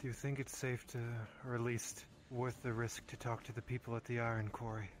 Do you think it's safe to, or at least worth the risk to talk to the people at the iron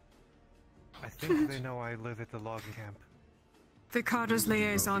quarry? I think they know I live at the logging camp. The Carter's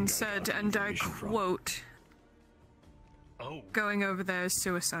liaison said, and I quote, going over there is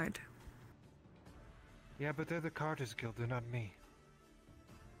suicide. Yeah, but they're the Carter's Guild, they're not me.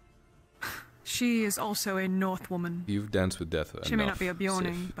 She is also a North woman. You've danced with death enough. She may not be a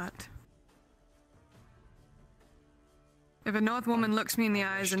Bjorning, Sif. but... If a North woman looks me in the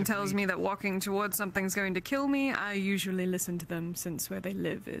eyes and tells me that walking towards something's going to kill me, I usually listen to them, since where they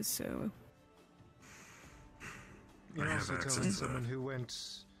live is so... You're also telling someone who went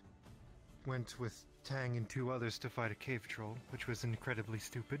with Tang and two others to fight a cave troll, which was incredibly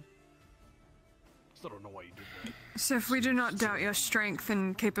stupid. Still don't know why you did that. Sif, we do not doubt your strength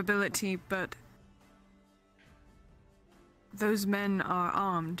and capability, but those men are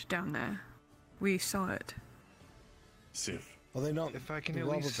armed down there. We saw it. Sif. Are they not? If I can the at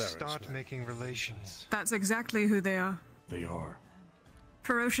robber least barons, start man? making relations. That's exactly who they are. They are.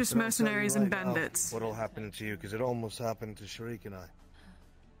 Ferocious But I'll tell you mercenaries right and now bandits. What'll happen to you, because it almost happened to Sharik and I.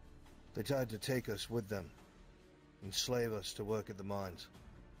 They tried to take us with them, enslave us to work at the mines.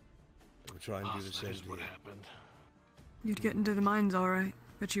 They would try and do the same to you. Happened. You'd get into the mines alright,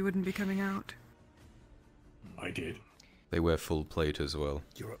 but you wouldn't be coming out. I did. They wear full plate as well.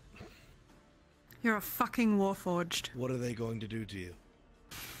 You're a fucking warforged. What are they going to do to you?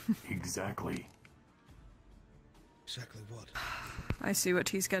 Exactly. Exactly what? I see what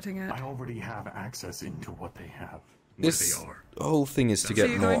he's getting at. I already have access into what they have. This What they are. whole thing is to So get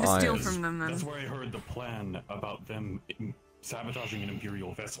you're more going to steal iron. from them then? That's where I heard the plan about them sabotaging an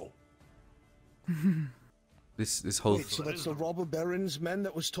Imperial vessel. This whole Wait, so that's the robber baron's men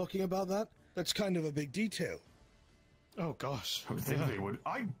that was talking about that? That's kind of a big detail. Oh gosh. I would think they would.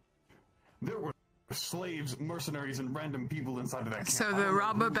 There were slaves, mercenaries, and random people inside of that camp. So the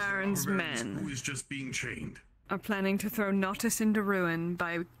robber baron's men Who is just being chained. are planning to throw Nautis into ruin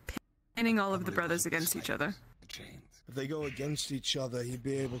by pinning all of the brothers against each other. If they go against each other, he'd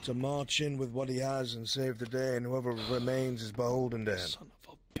be able to march in with what he has and save the day, and whoever remains is beholden to him. Son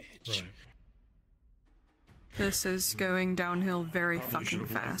of a bitch. Right. This is going downhill very Probably fucking should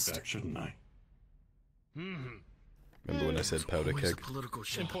have left fast. that, shouldn't I? Remember when I said powder Always keg? a political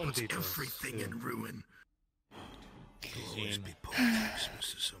show. Important Puts details, everything yeah. in ruin. There'll always be politics,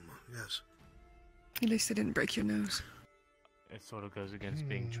 Mr. Summer. Yes. At least they didn't break your nose. It sort of goes against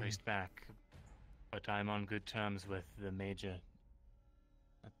being traced back, but I'm on good terms with the major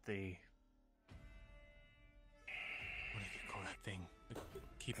at the... What do you call that thing?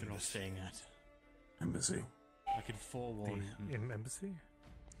 Keep it all staying at. Embassy. I can forewarn him. In embassy?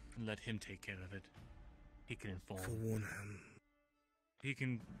 And let him take care of it. He can inform. Forewarn him. He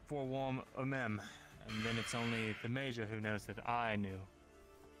can forewarn a mem, and then it's only the major who knows that I knew.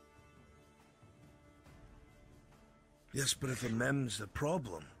 Yes, but if a mem's the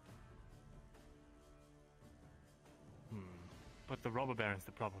problem... But the robber baron's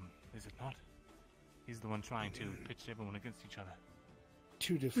the problem, is it not? He's the one trying to pitch everyone against each other.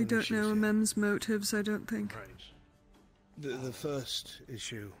 Two We different don't issues know here. Mem's motives, I don't think. The first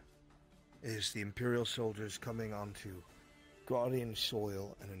issue is the Imperial soldiers coming onto Gradian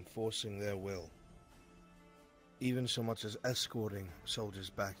soil and enforcing their will. Even so much as escorting soldiers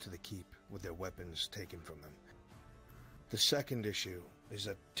back to the keep with their weapons taken from them. The second issue is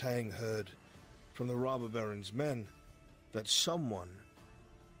that Tang heard from the robber baron's men that someone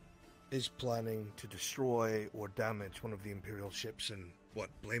is planning to destroy or damage one of the Imperial ships and,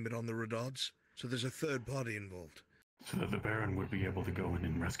 blame it on the Radauds? So there's a third party involved. So that the Baron would be able to go in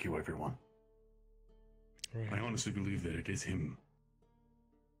and rescue everyone. I honestly believe that it is him.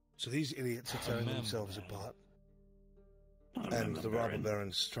 So these idiots are tearing themselves apart. And the robber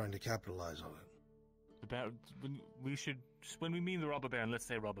baron's trying to capitalize on it. The baron, when we mean the robber baron, let's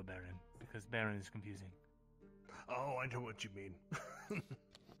say robber baron, because baron is confusing. Oh, I know what you mean.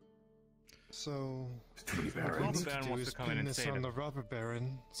 So, The what we robber need to baron do wants is to come in pin and this save on him. the robber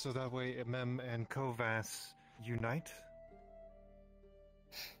baron, so that way Mem and Kovas unite.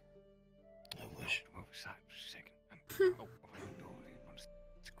 I wish.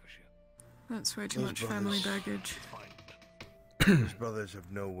 That's way too Those much family brothers- baggage. Those brothers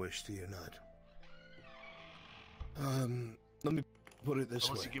have no wish to unite. Let me put it this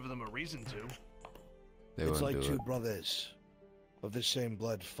Unless way. you give them a reason to. They It's won't like do two it. brothers of the same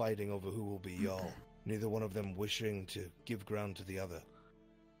blood fighting over who will be Jarl. Neither one of them wishing to give ground to the other.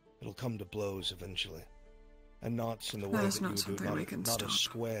 It'll come to blows eventually. And not in the way That is that you not would do it, something we can not a stop.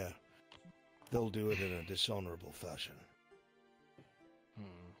 square. They'll do it in a dishonorable fashion.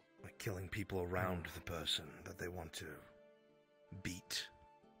 Like killing people around the person that they want to beat,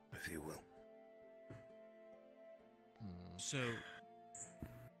 if you will. So,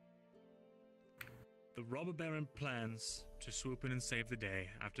 the robber baron plans to swoop in and save the day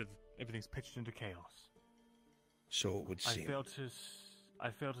after everything's pitched into chaos. So it would seem. I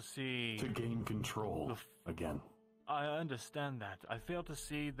fail to see... To gain control again. I understand that. I fail to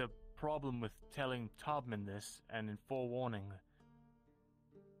see the problem with telling Tobman this and in forewarning.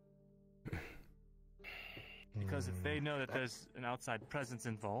 Because if they know that there's an outside presence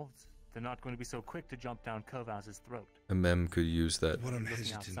involved, they're not going to be so quick to jump down Kovas's throat. A mem could use that What I'm Looking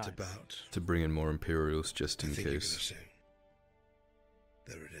hesitant outside. about. to bring in more Imperials just in I think you're case. gonna say.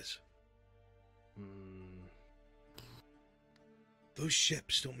 There it is. Those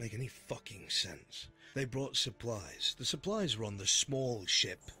ships don't make any fucking sense. They brought supplies. The supplies were on the small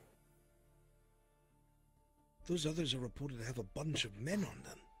ship. Those others are reported to have a bunch of men on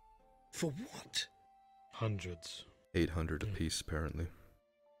them. For what? Hundreds. 800 apiece, apparently.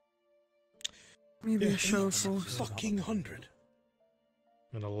 Maybe a show of force. Fucking 100.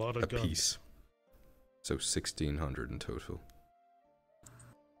 And a lot of guns. Apiece. So 1,600 in total.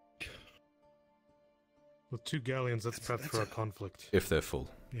 With 2 galleons, that's prepped for a conflict. If they're full.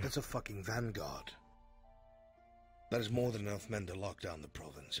 Yeah. That's a fucking vanguard. That is more than enough men to lock down the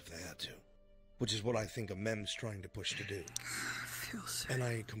province if they had to. Which is what I think a mem's trying to push to do. And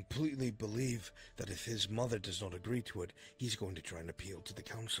I completely believe that if his mother does not agree to it, he's going to try and appeal to the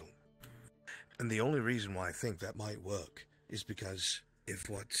council. And the only reason why I think that might work is because if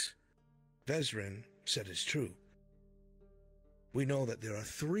what Vezrin said is true, we know that there are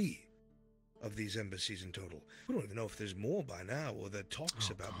 3 of these embassies in total. We don't even know if there's more by now, or there are talks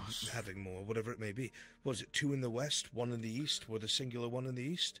about having more, whatever it may be. Was it 2 in the west, 1 in the east, with a singular 1 in the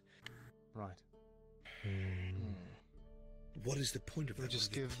east? Right. What is the point of that?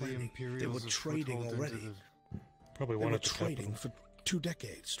 Just give the Imperials They were a trading foothold already. into Probably They one were at the trading capital. for 2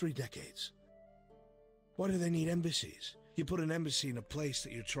 decades, 3 decades. Why do they need embassies? You put an embassy in a place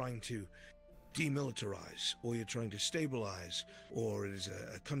that you're trying to demilitarize, or you're trying to stabilize, or it is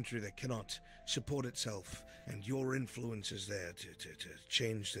a country that cannot support itself, and your influence is there to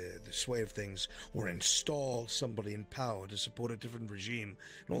change the sway of things, or install somebody in power to support a different regime,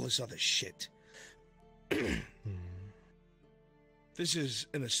 and all this other shit. This is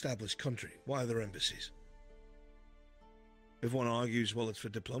an established country. Why are there embassies? If one argues, well, it's for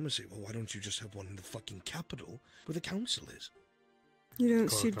diplomacy, well, why don't you just have one in the fucking capital where the council is? You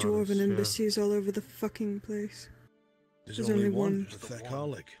don't see dwarven embassies all over the fucking place. There's only one, the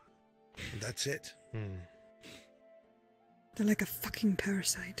Thekalik. And that's it. They're like a fucking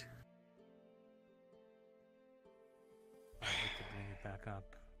parasite. I hate to bring it back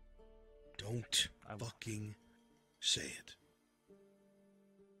up. Don't fucking say it.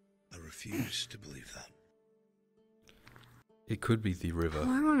 I refuse to believe that. It could be the river. Oh,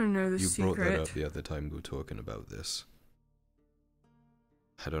 I want to know the You secret. brought that up the other time we were talking about this.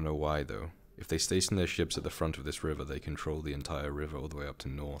 I don't know why, though. If they station their ships at the front of this river, they control the entire river all the way up to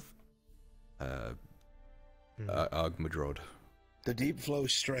north. Argmadrod. The Deep Flow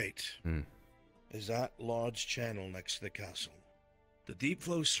Strait Hmm. is that large channel next to the castle. The Deep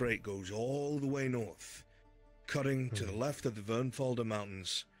Flow Strait goes all the way north, cutting to the left of the Vernfalder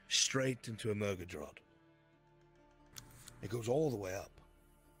Mountains, straight into Emergadrod. It goes all the way up.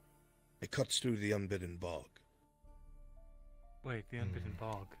 It cuts through the Unbidden Bog. Wait, the Unbidden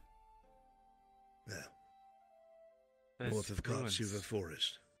Bog. Yeah. There's North of ruins. Katsuva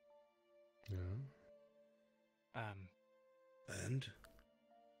Forest. And?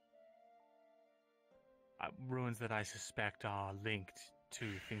 Ruins that I suspect are linked to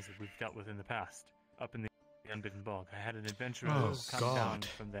things that we've dealt with in the past, up in the Unbidden Bog. I had an adventurer Oh, come down God.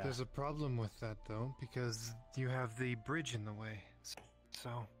 from there. There's a problem with that, though, because you have the bridge in the way.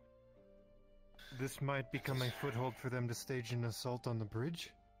 So, this might become a foothold for them to stage an assault on the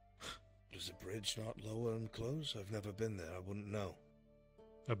bridge? Does the bridge not lower and close? I've never been there. I wouldn't know.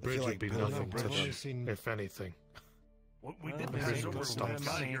 A bridge feel would like be building a nothing to bridge- them, if anything. Well, we Well, did they pass make over most when of we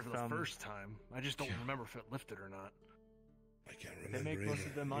their got money here for the from- first time. I just don't remember if it lifted or not. I can't They remember make most either.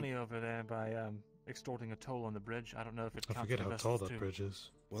 of their money over there by extorting a toll on the bridge. I don't know if it I counts forget for how tall vessels that too. bridge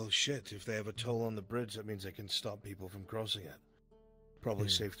is. Well, shit, if they have a toll on the bridge, that means they can stop people from crossing it. Probably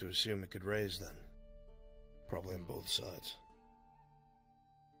safe to assume it could raise then. Probably on both sides.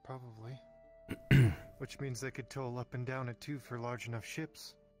 Probably. Which means they could toll up and down it too for large enough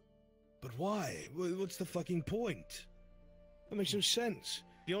ships. But why? What's the fucking point? That makes no sense.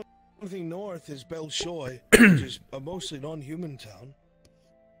 The only thing north is Belshoi, which is a mostly non-human town.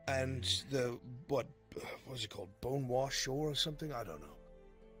 And the, what is it called? Bonewash Shore or something? I don't know.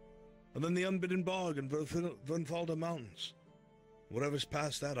 And then the Unbidden Bog and Vernfalder Mountains. Whatever's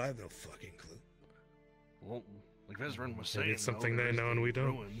past that, I have no fucking clue. Well, like Vezrin was Maybe saying, it's something there they is know the and we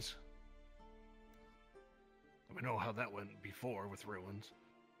don't. Ruins. We know how that went before with ruins.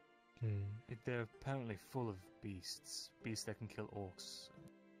 They're apparently full of beasts that can kill orcs.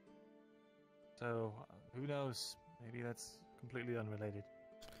 So, who knows? Maybe that's completely unrelated.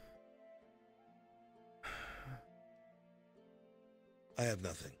 I have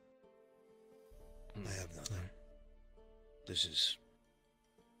nothing. I have nothing. This is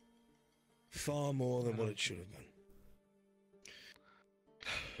far more than what it should have been.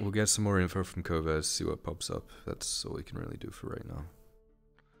 We'll get some more info from Kovaz, see what pops up. That's all we can really do for right now.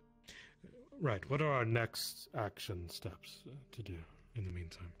 Right. What are our next action steps to do in the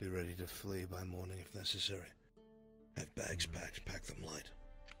meantime? Be ready to flee by morning if necessary. Have bags packed, pack them light.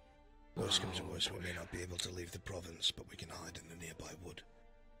 Worst comes to worst, we may not be able to leave the province, but we can hide in the nearby wood.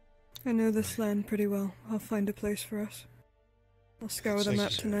 I know this land pretty well. I'll find a place for us. I'll scour the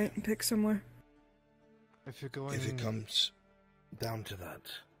map tonight and pick somewhere. If it comes down to that,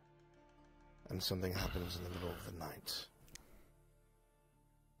 and something happens in the middle of the night,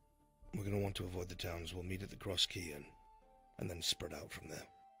 we're going to want to avoid the towns. We'll meet at the Cross Key Inn, and then spread out from there.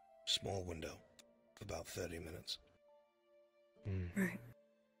 Small window, of about 30 minutes. Right.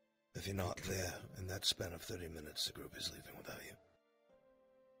 If you're not there in that span of 30 minutes, the group is leaving without you.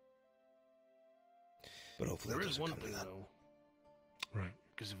 But hopefully there it is doesn't one come to thing that. though. Right.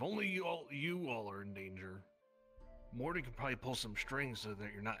 Because if only you all are in danger, Morty could probably pull some strings so that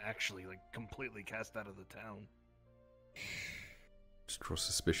you're not actually like completely cast out of the town. Just draw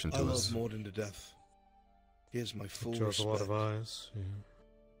suspicion to I us. love Morden to death. He has my full Draws a respect. lot of eyes. Yeah.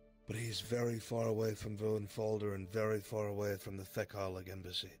 But he's very far away from Villenfolder and very far away from the Thekharlig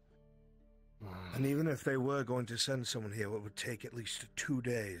embassy. And even if they were going to send someone here, it would take at least 2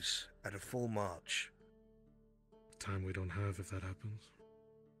 days at a full march. Time we don't have if that happens.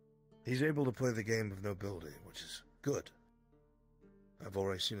 He's able to play the game of nobility, which is good. I've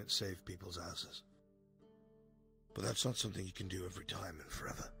already seen it save people's asses. But that's not something you can do every time and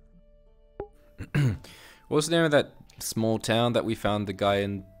forever. What's the name of that small town that we found the guy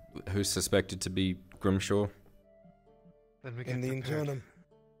in who's suspected to be Grimshaw? In the Internum.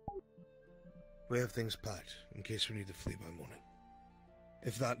 We have things packed in case we need to flee by morning.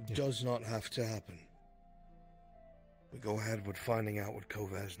 If that does not have to happen, we go ahead with finding out what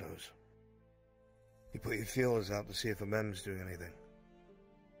Kovaz knows. You put your feelers out to see if Amem's doing anything.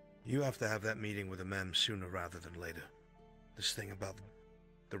 You have to have that meeting with Amem sooner rather than later. This thing about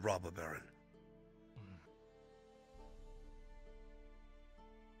the robber baron.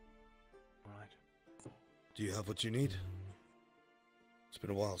 Right. Do you have what you need? It's been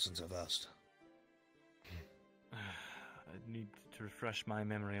a while since I've asked. I need to refresh my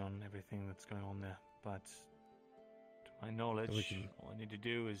memory on everything that's going on there, but to my knowledge, all I need to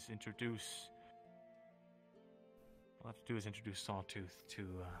do is introduce... All I have to do is introduce Sawtooth to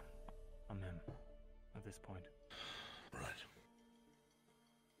Amem at this point. Right.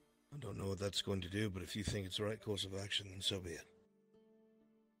 I don't know what that's going to do, but if you think it's the right course of action, then so be it.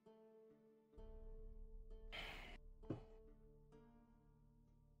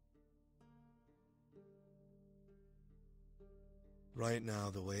 Right now,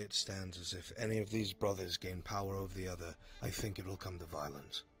 the way it stands is if any of these brothers gain power over the other, I think it will come to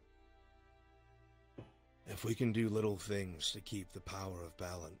violence. If we can do little things to keep the power of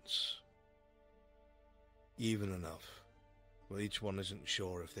balance even enough, where each one isn't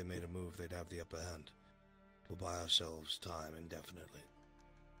sure if they made a move they'd have the upper hand, we'll buy ourselves time indefinitely.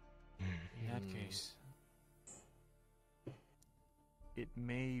 In that case, it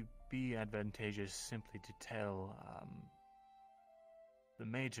may be advantageous simply to tell the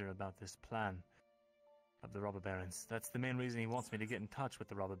Major about this plan of the robber barons. That's the main reason he wants me to get in touch with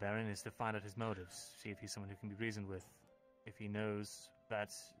the robber baron, is to find out his motives, see if he's someone who can be reasoned with. If he knows that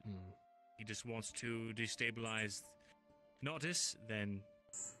he just wants to destabilize Nautis, then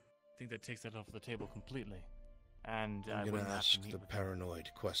I think that takes that off the table completely. And I'm going to ask the paranoid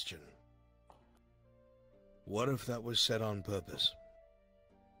question. What if that was said on purpose?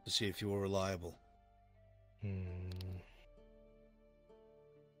 To see if you were reliable?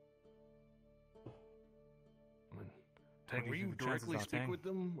 Tang, were you directly speak with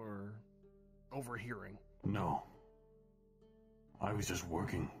them, or overhearing? No. I was just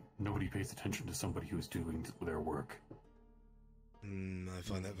working. Nobody pays attention to somebody who's doing their work. I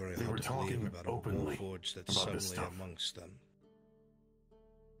find that very They were hard to believe talking about a openly warforged that's about this suddenly stuff. amongst them.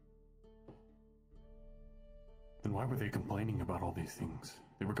 Then why were they complaining about all these things?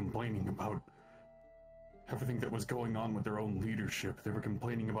 They were complaining about everything that was going on with their own leadership. They were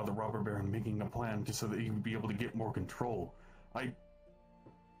complaining about the robber baron making a plan just so that he would be able to get more control. I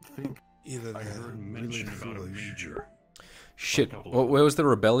think either I heard mention about a major. Shit. Where was the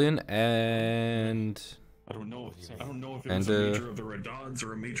rebellion? And I don't know. I don't know if it and, was a major of the Radons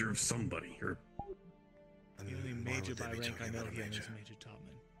or a major of somebody. Or The only major by rank I know here is Major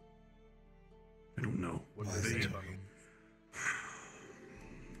Topman. I don't know. What Why did they they- say about him?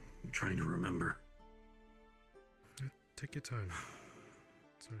 I'm trying to remember. Take your time.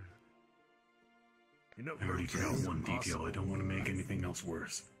 Sorry. You know, I already forgot one detail. I don't want to make anything else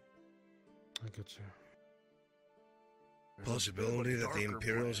worse. I get you. Possibility that the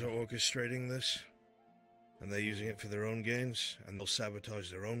Imperials are orchestrating this? and they're using it for their own gains, and they'll sabotage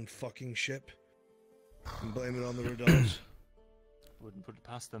their own fucking ship and blame it on the Radars. Wouldn't put it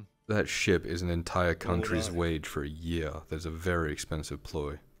past them. That ship is an entire country's wage for a year. There's a very expensive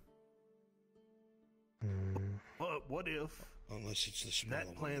ploy. But what if... Unless it's the small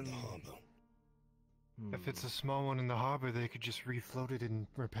one in the harbor. If it's a small one in the harbor, they could just refloat it and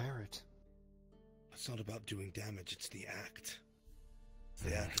repair it. It's not about doing damage, it's the act. It's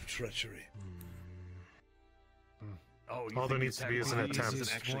the act of treachery. Oh, All there needs to be is an attempt.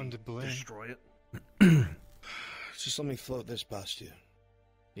 Destroy it. Just let me float this past you.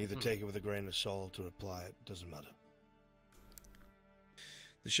 Either take it with a grain of salt or apply it, doesn't matter.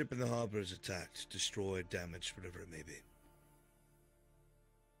 The ship in the harbor is attacked, destroyed, damaged, whatever it may be.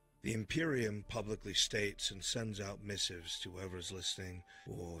 The Imperium publicly states and sends out missives to whoever is listening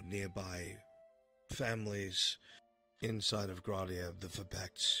or nearby families inside of Gradia, the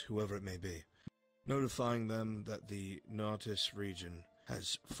Vapects, whoever it may be, notifying them that the Nautis region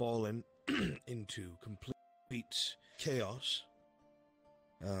has fallen into complete chaos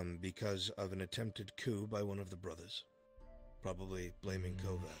because of an attempted coup by one of the brothers, probably blaming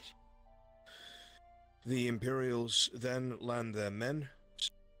Kovaz. The Imperials then land their men,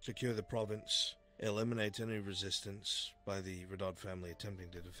 secure the province, eliminate any resistance by the Radad family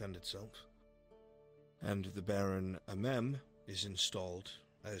attempting to defend itself, and the Baron Amem is installed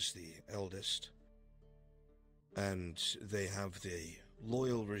as the eldest, and they have the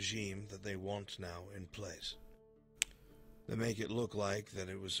loyal regime that they want now in place. They make it look like that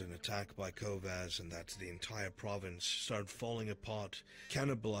it was an attack by Kovaz and that the entire province started falling apart,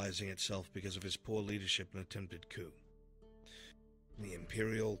 cannibalizing itself because of his poor leadership and attempted coup. The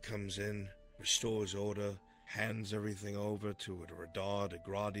Imperial comes in, restores order, hands everything over to a Radad, a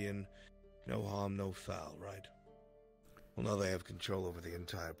Gradian. No harm, no foul, right? Well, now they have control over the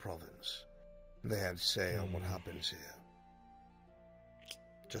entire province. They had say on what happens here.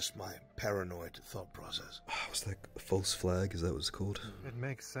 Just my paranoid thought process. Was that a false flag? Is that what it's called? It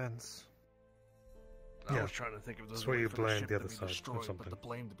makes sense. I was trying to think of That's where you blame the other side or something. But the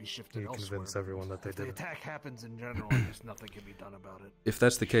blame to be shifted You elsewhere. convince everyone that they If did the it. attack happens in general, I guess nothing can be done about it. If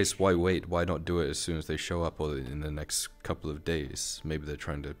that's the case, why wait? Why not do it as soon as they show up or in the next couple of days? Maybe they're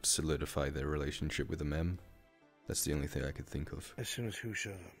trying to solidify their relationship with the Mem. That's the only thing I could think of. As soon as who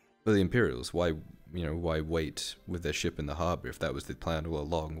showed up? But the Imperials, why wait with their ship in the harbor? If that was the plan all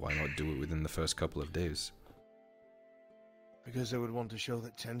along, why not do it within the first couple of days? Because they would want to show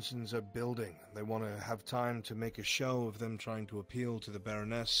that tensions are building. They want to have time to make a show of them trying to appeal to the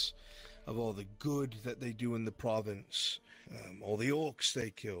Baroness, of all the good that they do in the province, all the orcs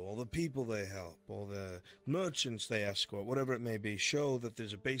they kill, all the people they help, all the merchants they escort, whatever it may be. Show that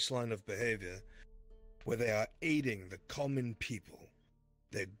there's a baseline of behavior where they are aiding the common people.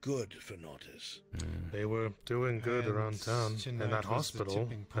 They're good for Nautis. They were doing good around town, and that hospital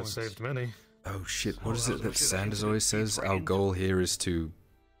has saved many. Oh shit, what is it that Sanders always says? Our goal here is to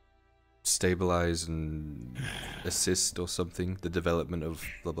stabilize and assist or something, the development of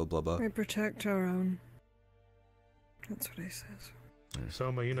blah blah blah blah. We protect our own. That's what he says.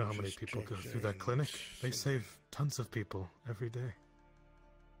 Soma, you know how many people go through that clinic? They save tons of people every day.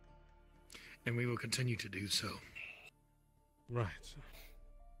 And we will continue to do so. Right.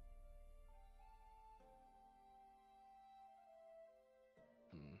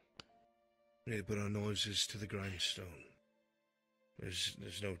 We need to put our noses to the grindstone.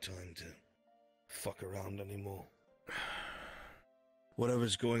 There's no time to fuck around anymore.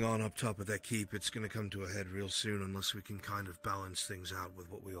 Whatever's going on up top of that keep, it's gonna come to a head real soon unless we can kind of balance things out with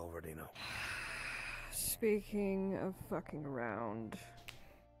what we already know. Speaking of fucking around,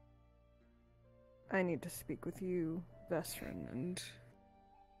 I need to speak with you, Vesrin, and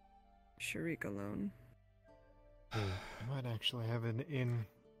Sharik alone. I might actually have an in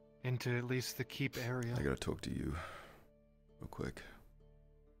into at least the keep area. I gotta talk to you real quick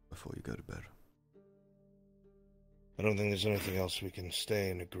before you go to bed. I don't think there's anything else we can stay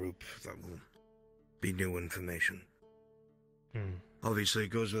in a group that will be new information. Obviously, it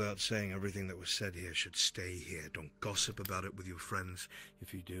goes without saying everything that was said here should stay here. Don't gossip about it with your friends.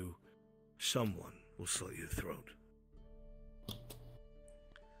 If you do, someone will slit your throat.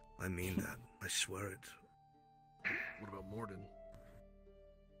 I mean that. I swear it. What about Morden?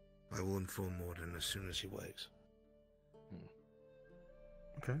 I will inform Morden as soon as he wakes.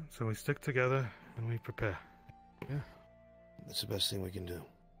 Okay, so we stick together and we prepare. Yeah. That's the best thing we can do.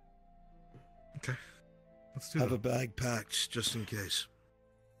 Okay. Let's do Have a bag packed, just in case.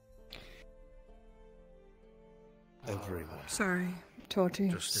 Everyone. Sorry,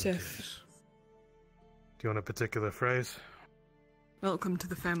 Torty, Just in Sif. case. Do you want a particular phrase Welcome to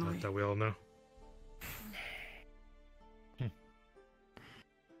the family. that we all know?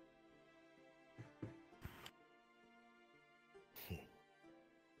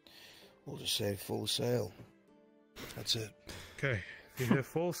 just say full sail. That's it. Okay, if you hear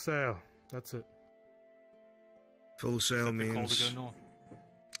full sail, that's it. Full sail means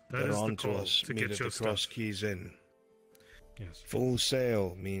they're on to us. to Meet get at your the Cross stuff. Keys Inn. Yes. Full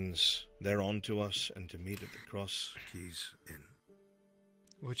sail means they're on to us and to meet at the Cross Keys Inn.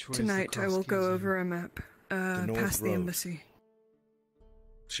 Which way Tonight I will go over a map North past the Road. embassy.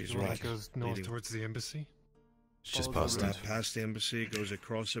 She's The one right. that goes north Leading- towards the embassy? It's just Follows past the it. map past the embassy, goes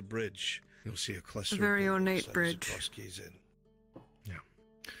across a bridge. You'll see a cluster. A very of buildings. ornate That is bridge. the Cross Keys Inn.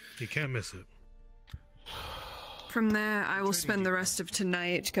 You can't miss it. From there, I will spend the rest of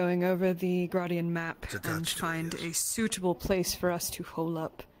tonight going over the Gradian map It's and attached to it, find yes. a suitable place for us to hole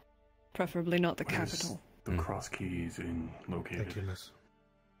up. Preferably not the Where's capital. the Cross Keys Inn located? Thank you, miss.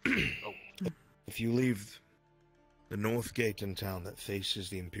 If you leave the north gate in town that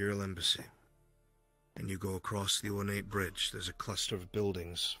faces the Imperial Embassy, and you go across the ornate bridge, there's a cluster of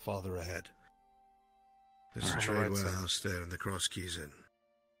buildings farther ahead. There's a On the trade right side. warehouse there and the Cross Keys Inn.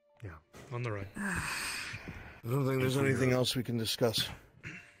 Yeah, on the right. I don't think there's anything else we can discuss.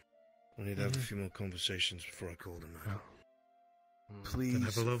 I need to have a few more conversations before I call them out. Please, Then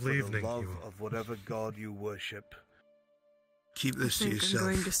have a lovely for evening, the love you all. of whatever god you worship, keep this I to think yourself.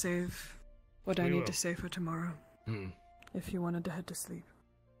 I'm going to save what I We need will. to say for tomorrow. If you wanted to head to sleep.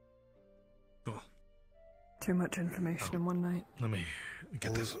 Oh. Too much information in one night. Let me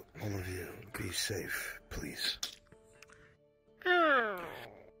get this. All of you, be safe, please.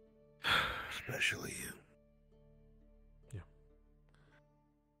 Especially you.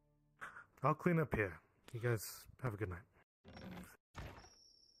 I'll clean up here. You guys have a good night.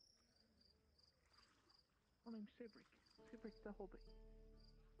 My name's Cedric. Cedric the Hobbit.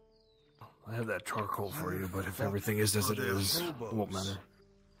 I have that charcoal for you, but if everything is as it is, it won't matter.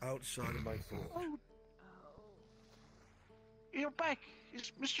 Outside of my thought. Oh, you're back.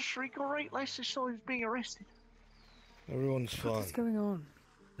 Is Mr. Shriek alright? Last I saw he was being arrested. Everyone's fine. What's going on?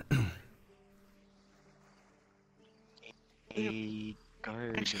 A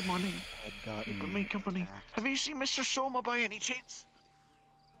guard Thanks, good morning. had gotten Keep me company. Have you seen Mr. Soma by any chance?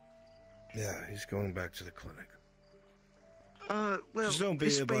 Yeah, he's going back to the clinic. Well, Just don't be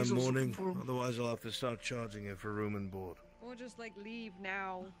Miss here by Basil's morning, looking for him. otherwise I'll have to start charging you for room and board. Or just like leave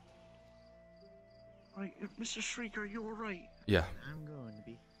now. Right, Mr. Shriek, are you alright? Yeah. I'm going to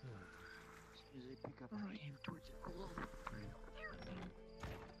be. As soon as I pick up, I came towards it.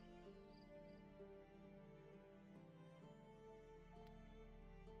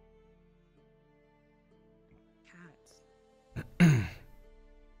 Cats.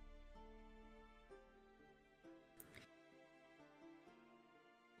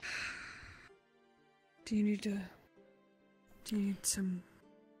 Do you need some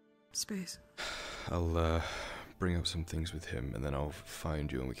space? I'll bring up some things with him, and then I'll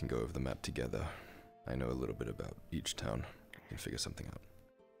find you and we can go over the map together. I know a little bit about each town. We can figure something out.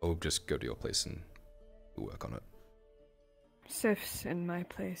 I'll just go to your place and we'll work on it. Sif's in my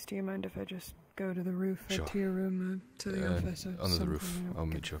place. Do you mind if I just go to the roof or Sure. to your room or to the office or Under something? the roof. I don't I'll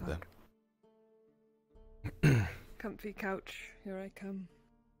give meet you a up there. fuck. Comfy couch. Here I come.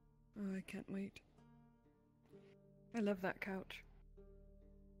 Oh, I can't wait. I love that couch.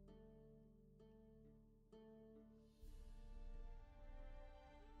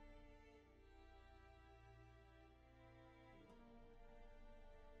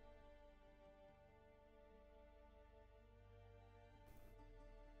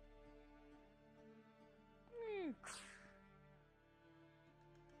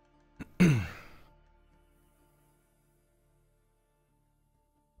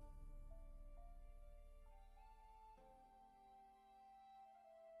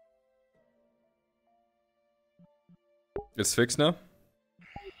 It's fixed now?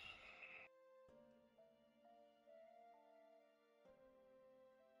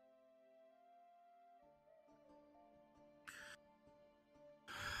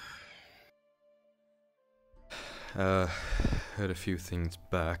 Heard a few things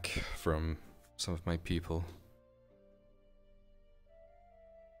back from some of my people.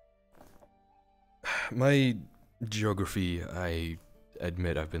 My geography, I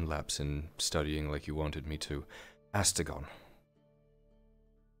admit I've been lapse in studying like you wanted me to. Astegon.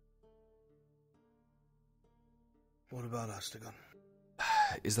 What about Astegon?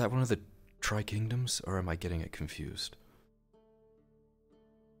 Is that one of the Tri-Kingdoms, or am I getting it confused?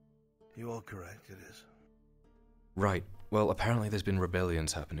 You are correct, it is. Right. Well, apparently there's been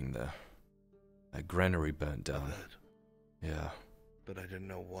rebellions happening there. A granary burnt down. Yeah. But I didn't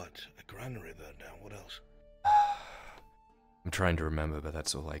know what. A granary burned down. What else? I'm trying to remember, but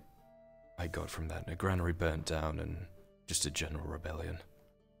that's all I got from that. A granary burnt down and just a general rebellion.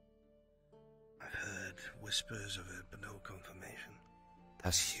 whispers of it, but no confirmation.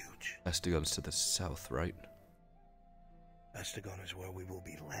 That's huge. Estegon's to the south, right? Estegon is where we will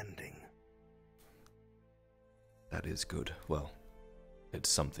be landing. That is good. Well, it's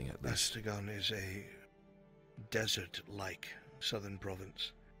something at least. Estegon is a desert-like southern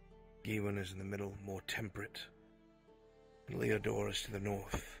province. Giwan is in the middle, more temperate. Leodor is to the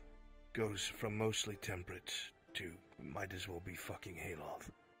north. Goes from mostly temperate to might as well be fucking Haloth.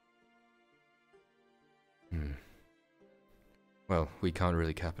 Well, we can't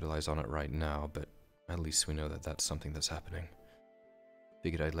really capitalize on it right now, but at least we know that that's something that's happening.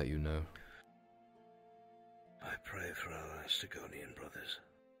 Figured I'd let you know. I pray for our Estegonian brothers.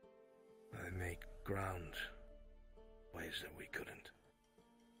 They make ground ways that we couldn't.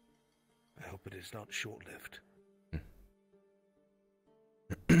 I hope it is not short-lived.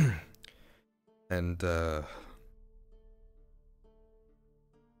 And, I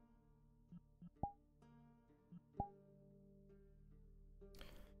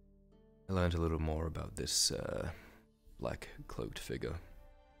learned a little more about this, black cloaked figure.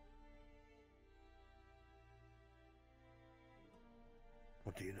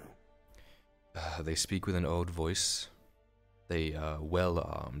 What do you know? They speak with an old voice. They are well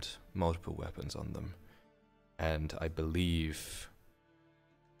armed, multiple weapons on them. And I believe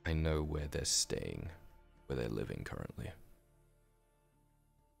I know where they're staying, where they're living currently.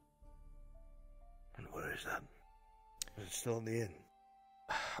 And where is that? Is it still in the inn?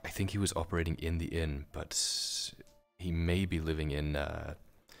 I think he was operating in the inn, but he may be living in, oh,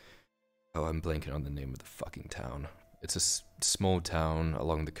 I'm blanking on the name of the fucking town. It's a small town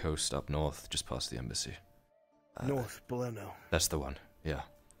along the coast up north, just past the embassy. North Beleno. That's the one, yeah.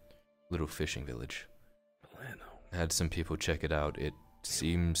 Little fishing village. Beleno. I had some people check it out. It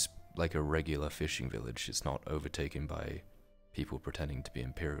seems like a regular fishing village. It's not overtaken by people pretending to be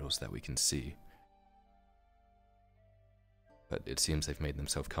Imperials that we can see. But it seems they've made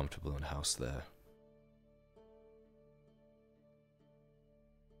themselves comfortable in a house there.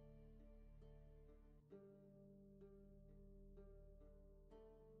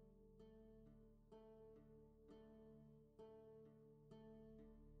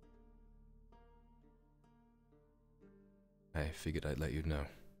 I figured I'd let you know,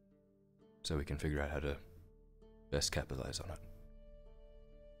 so we can figure out how to best capitalize on it.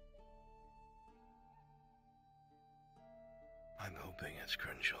 I'm hoping it's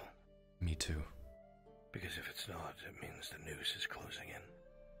Crenshaw. Me too. Because if it's not, it means the news is closing in.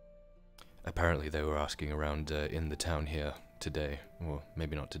 Apparently they were asking around in the town here today, or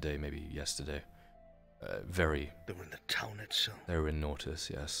maybe not today, maybe yesterday. They were in the town itself? They were in Nautis,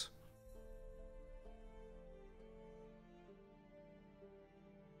 yes.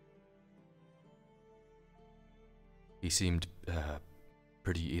 He seemed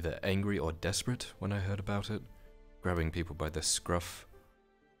pretty either angry or desperate when I heard about it, grabbing people by the scruff.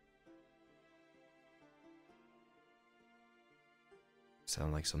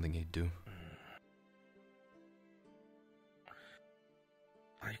 Sound like something he'd do?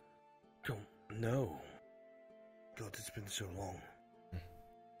 I don't know. God, it's been so long.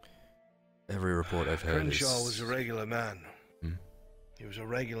 Every report I've heard Crenshaw was a regular man. Hmm? He was a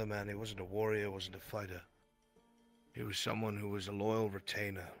regular man. He wasn't a warrior, wasn't a fighter. He was someone who was a loyal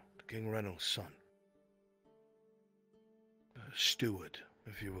retainer to King Renald's son. A steward,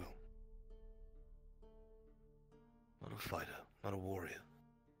 if you will. Not a fighter, not a warrior.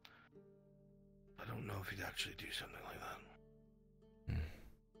 I don't know if he'd actually do something like that.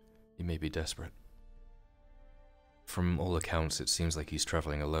 He may be desperate. From all accounts, it seems like he's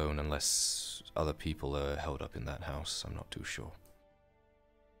traveling alone unless other people are held up in that house. I'm not too sure.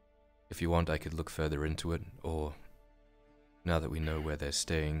 If you want, I could look further into it, or now that we know where they're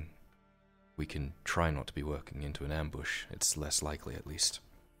staying, we can try not to be working into an ambush. It's less likely, at least.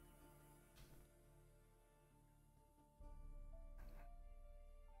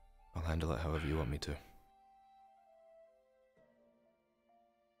 I'll handle it however you want me to.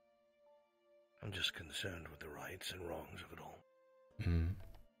 I'm just concerned with the rights and wrongs of it all. Hmm.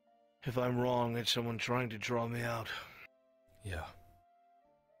 If I'm wrong, it's someone trying to draw me out. Yeah.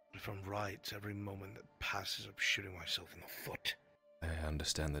 If I'm right, every moment that passes, I'm shooting myself in the foot. I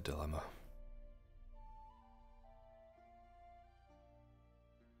understand the dilemma.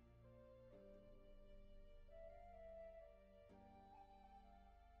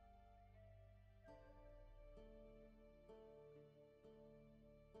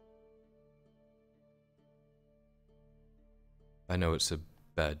 I know it's a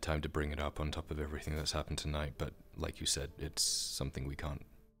bad time to bring it up on top of everything that's happened tonight, but like you said, it's something we can't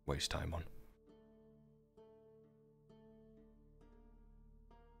waste time on.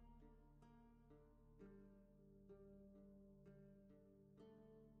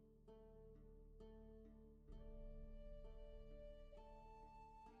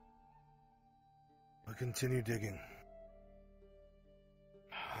 continue digging.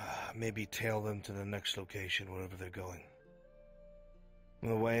 Maybe tail them to the next location, wherever they're going. From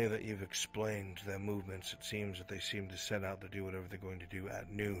the way that you've explained their movements, it seems that they seem to set out to do whatever they're going to do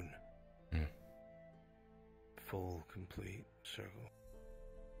at noon. Full, complete circle.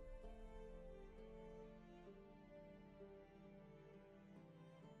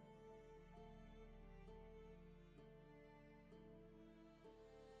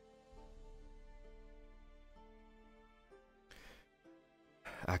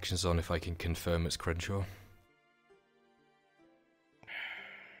 Actions on if I can confirm it's Crenshaw.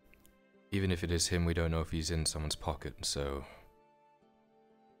 Even if it is him, we don't know if he's in someone's pocket, so...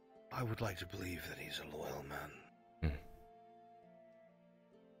 I would like to believe that he's a loyal man.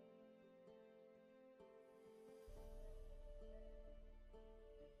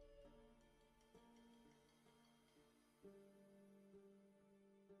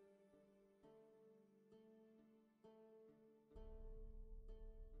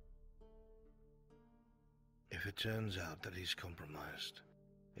 If it turns out that he's compromised,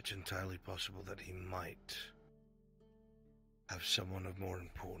 it's entirely possible that he might have someone of more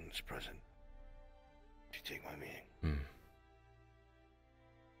importance present. Do you take my meaning?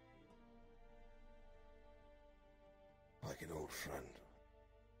 Like an old friend.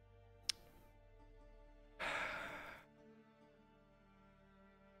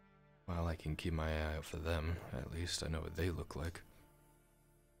 Well, I can keep my eye out for them. At least I know what they look like.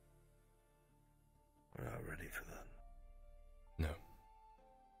 We're not ready for that. No.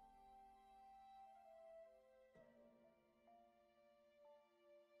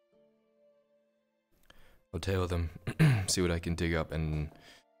 I'll tail them, see what I can dig up, and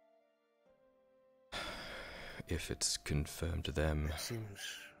if it's confirmed to them.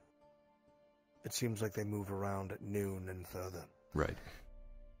 It seems like they move around at noon and further. Right.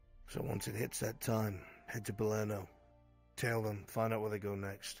 So once it hits that time, head to Palermo. Tail them, find out where they go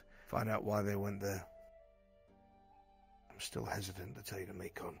next. Find out why they went there. I'm still hesitant to tell you to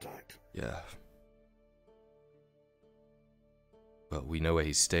make contact. Yeah. Well, we know where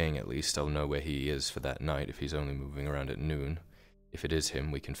he's staying at least. I'll know where he is for that night if he's only moving around at noon. If it is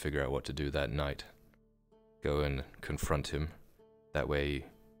him, we can figure out what to do that night. Go and confront him. That way,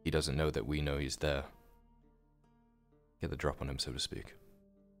 he doesn't know that we know he's there. Get the drop on him, so to speak.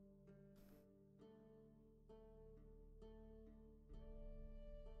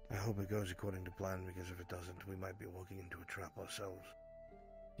 I hope it goes according to plan, because if it doesn't, we might be walking into a trap ourselves.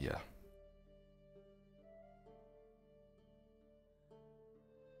 Yeah.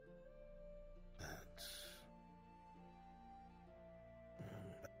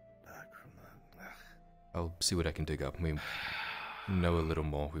 I'll see what I can dig up. We know a little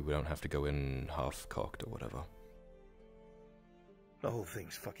more. We don't have to go in half-cocked or whatever. The whole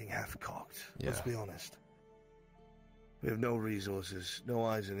thing's fucking half-cocked. Yeah. Let's be honest. We have no resources, no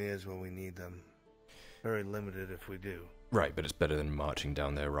eyes and ears when we need them. Very limited if we do. Right, but it's better than marching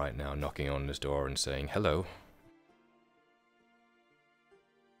down there right now, knocking on his door and saying, hello.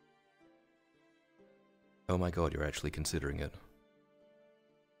 Oh my god, you're actually considering it.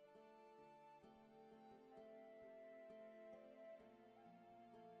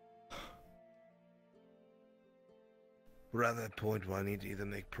 We're at that point where I need to either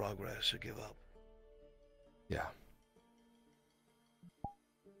make progress or give up. Yeah.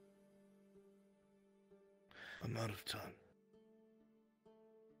 I'm out of time.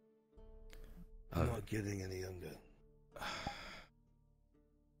 I'm not getting any younger.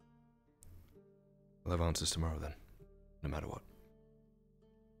 We'll have answers tomorrow then, no matter what.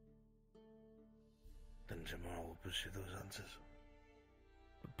 Then tomorrow we'll pursue those answers.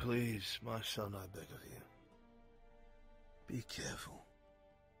 But please, my son, I beg of you. Be careful.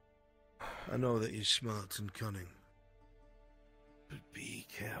 I know that you're smart and cunning. But be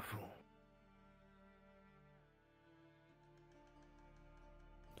careful.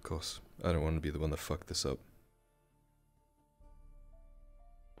 Of course. I don't want to be the one that fucked this up.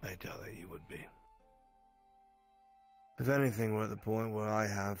 I doubt that you would be. If anything, we're at the point where I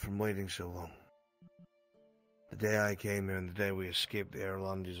have from waiting so long. The day I came here and the day we escaped the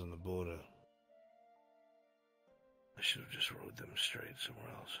Airlandis on the border. I should have just rode them straight somewhere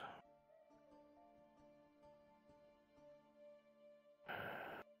else.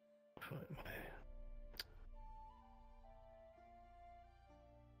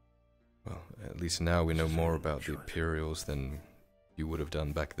 Well, at least now we know more about the Imperials than you would have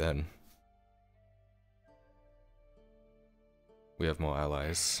done back then. We have more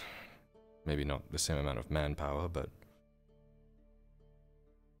allies. Maybe not the same amount of manpower, but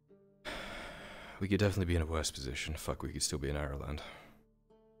we could definitely be in a worse position. Fuck, we could still be in Ireland.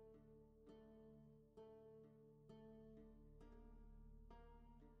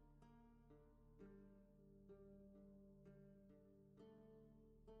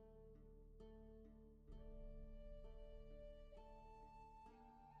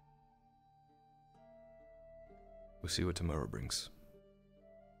 We'll see what tomorrow brings.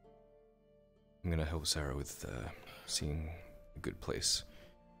 I'm gonna help Sarah with seeing a good place.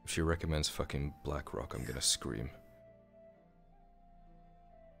 If she recommends fucking Black Rock, I'm gonna scream.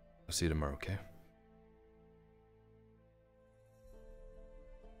 I'll see you tomorrow, okay?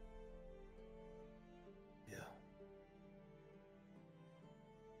 Yeah.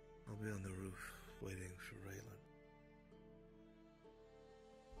 I'll be on the roof, waiting for Raylan.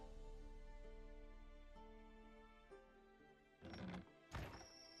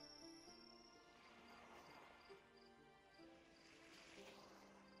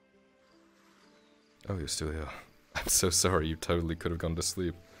 Oh, you're still here. I'm so sorry, you totally could have gone to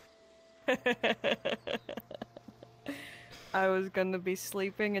sleep. I was gonna be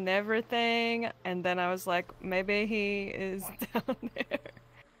sleeping and everything, and then I was like, maybe he is down there.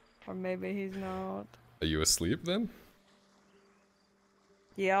 Or maybe he's not. Are you asleep then?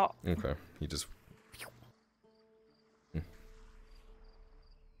 Yeah. Okay, he just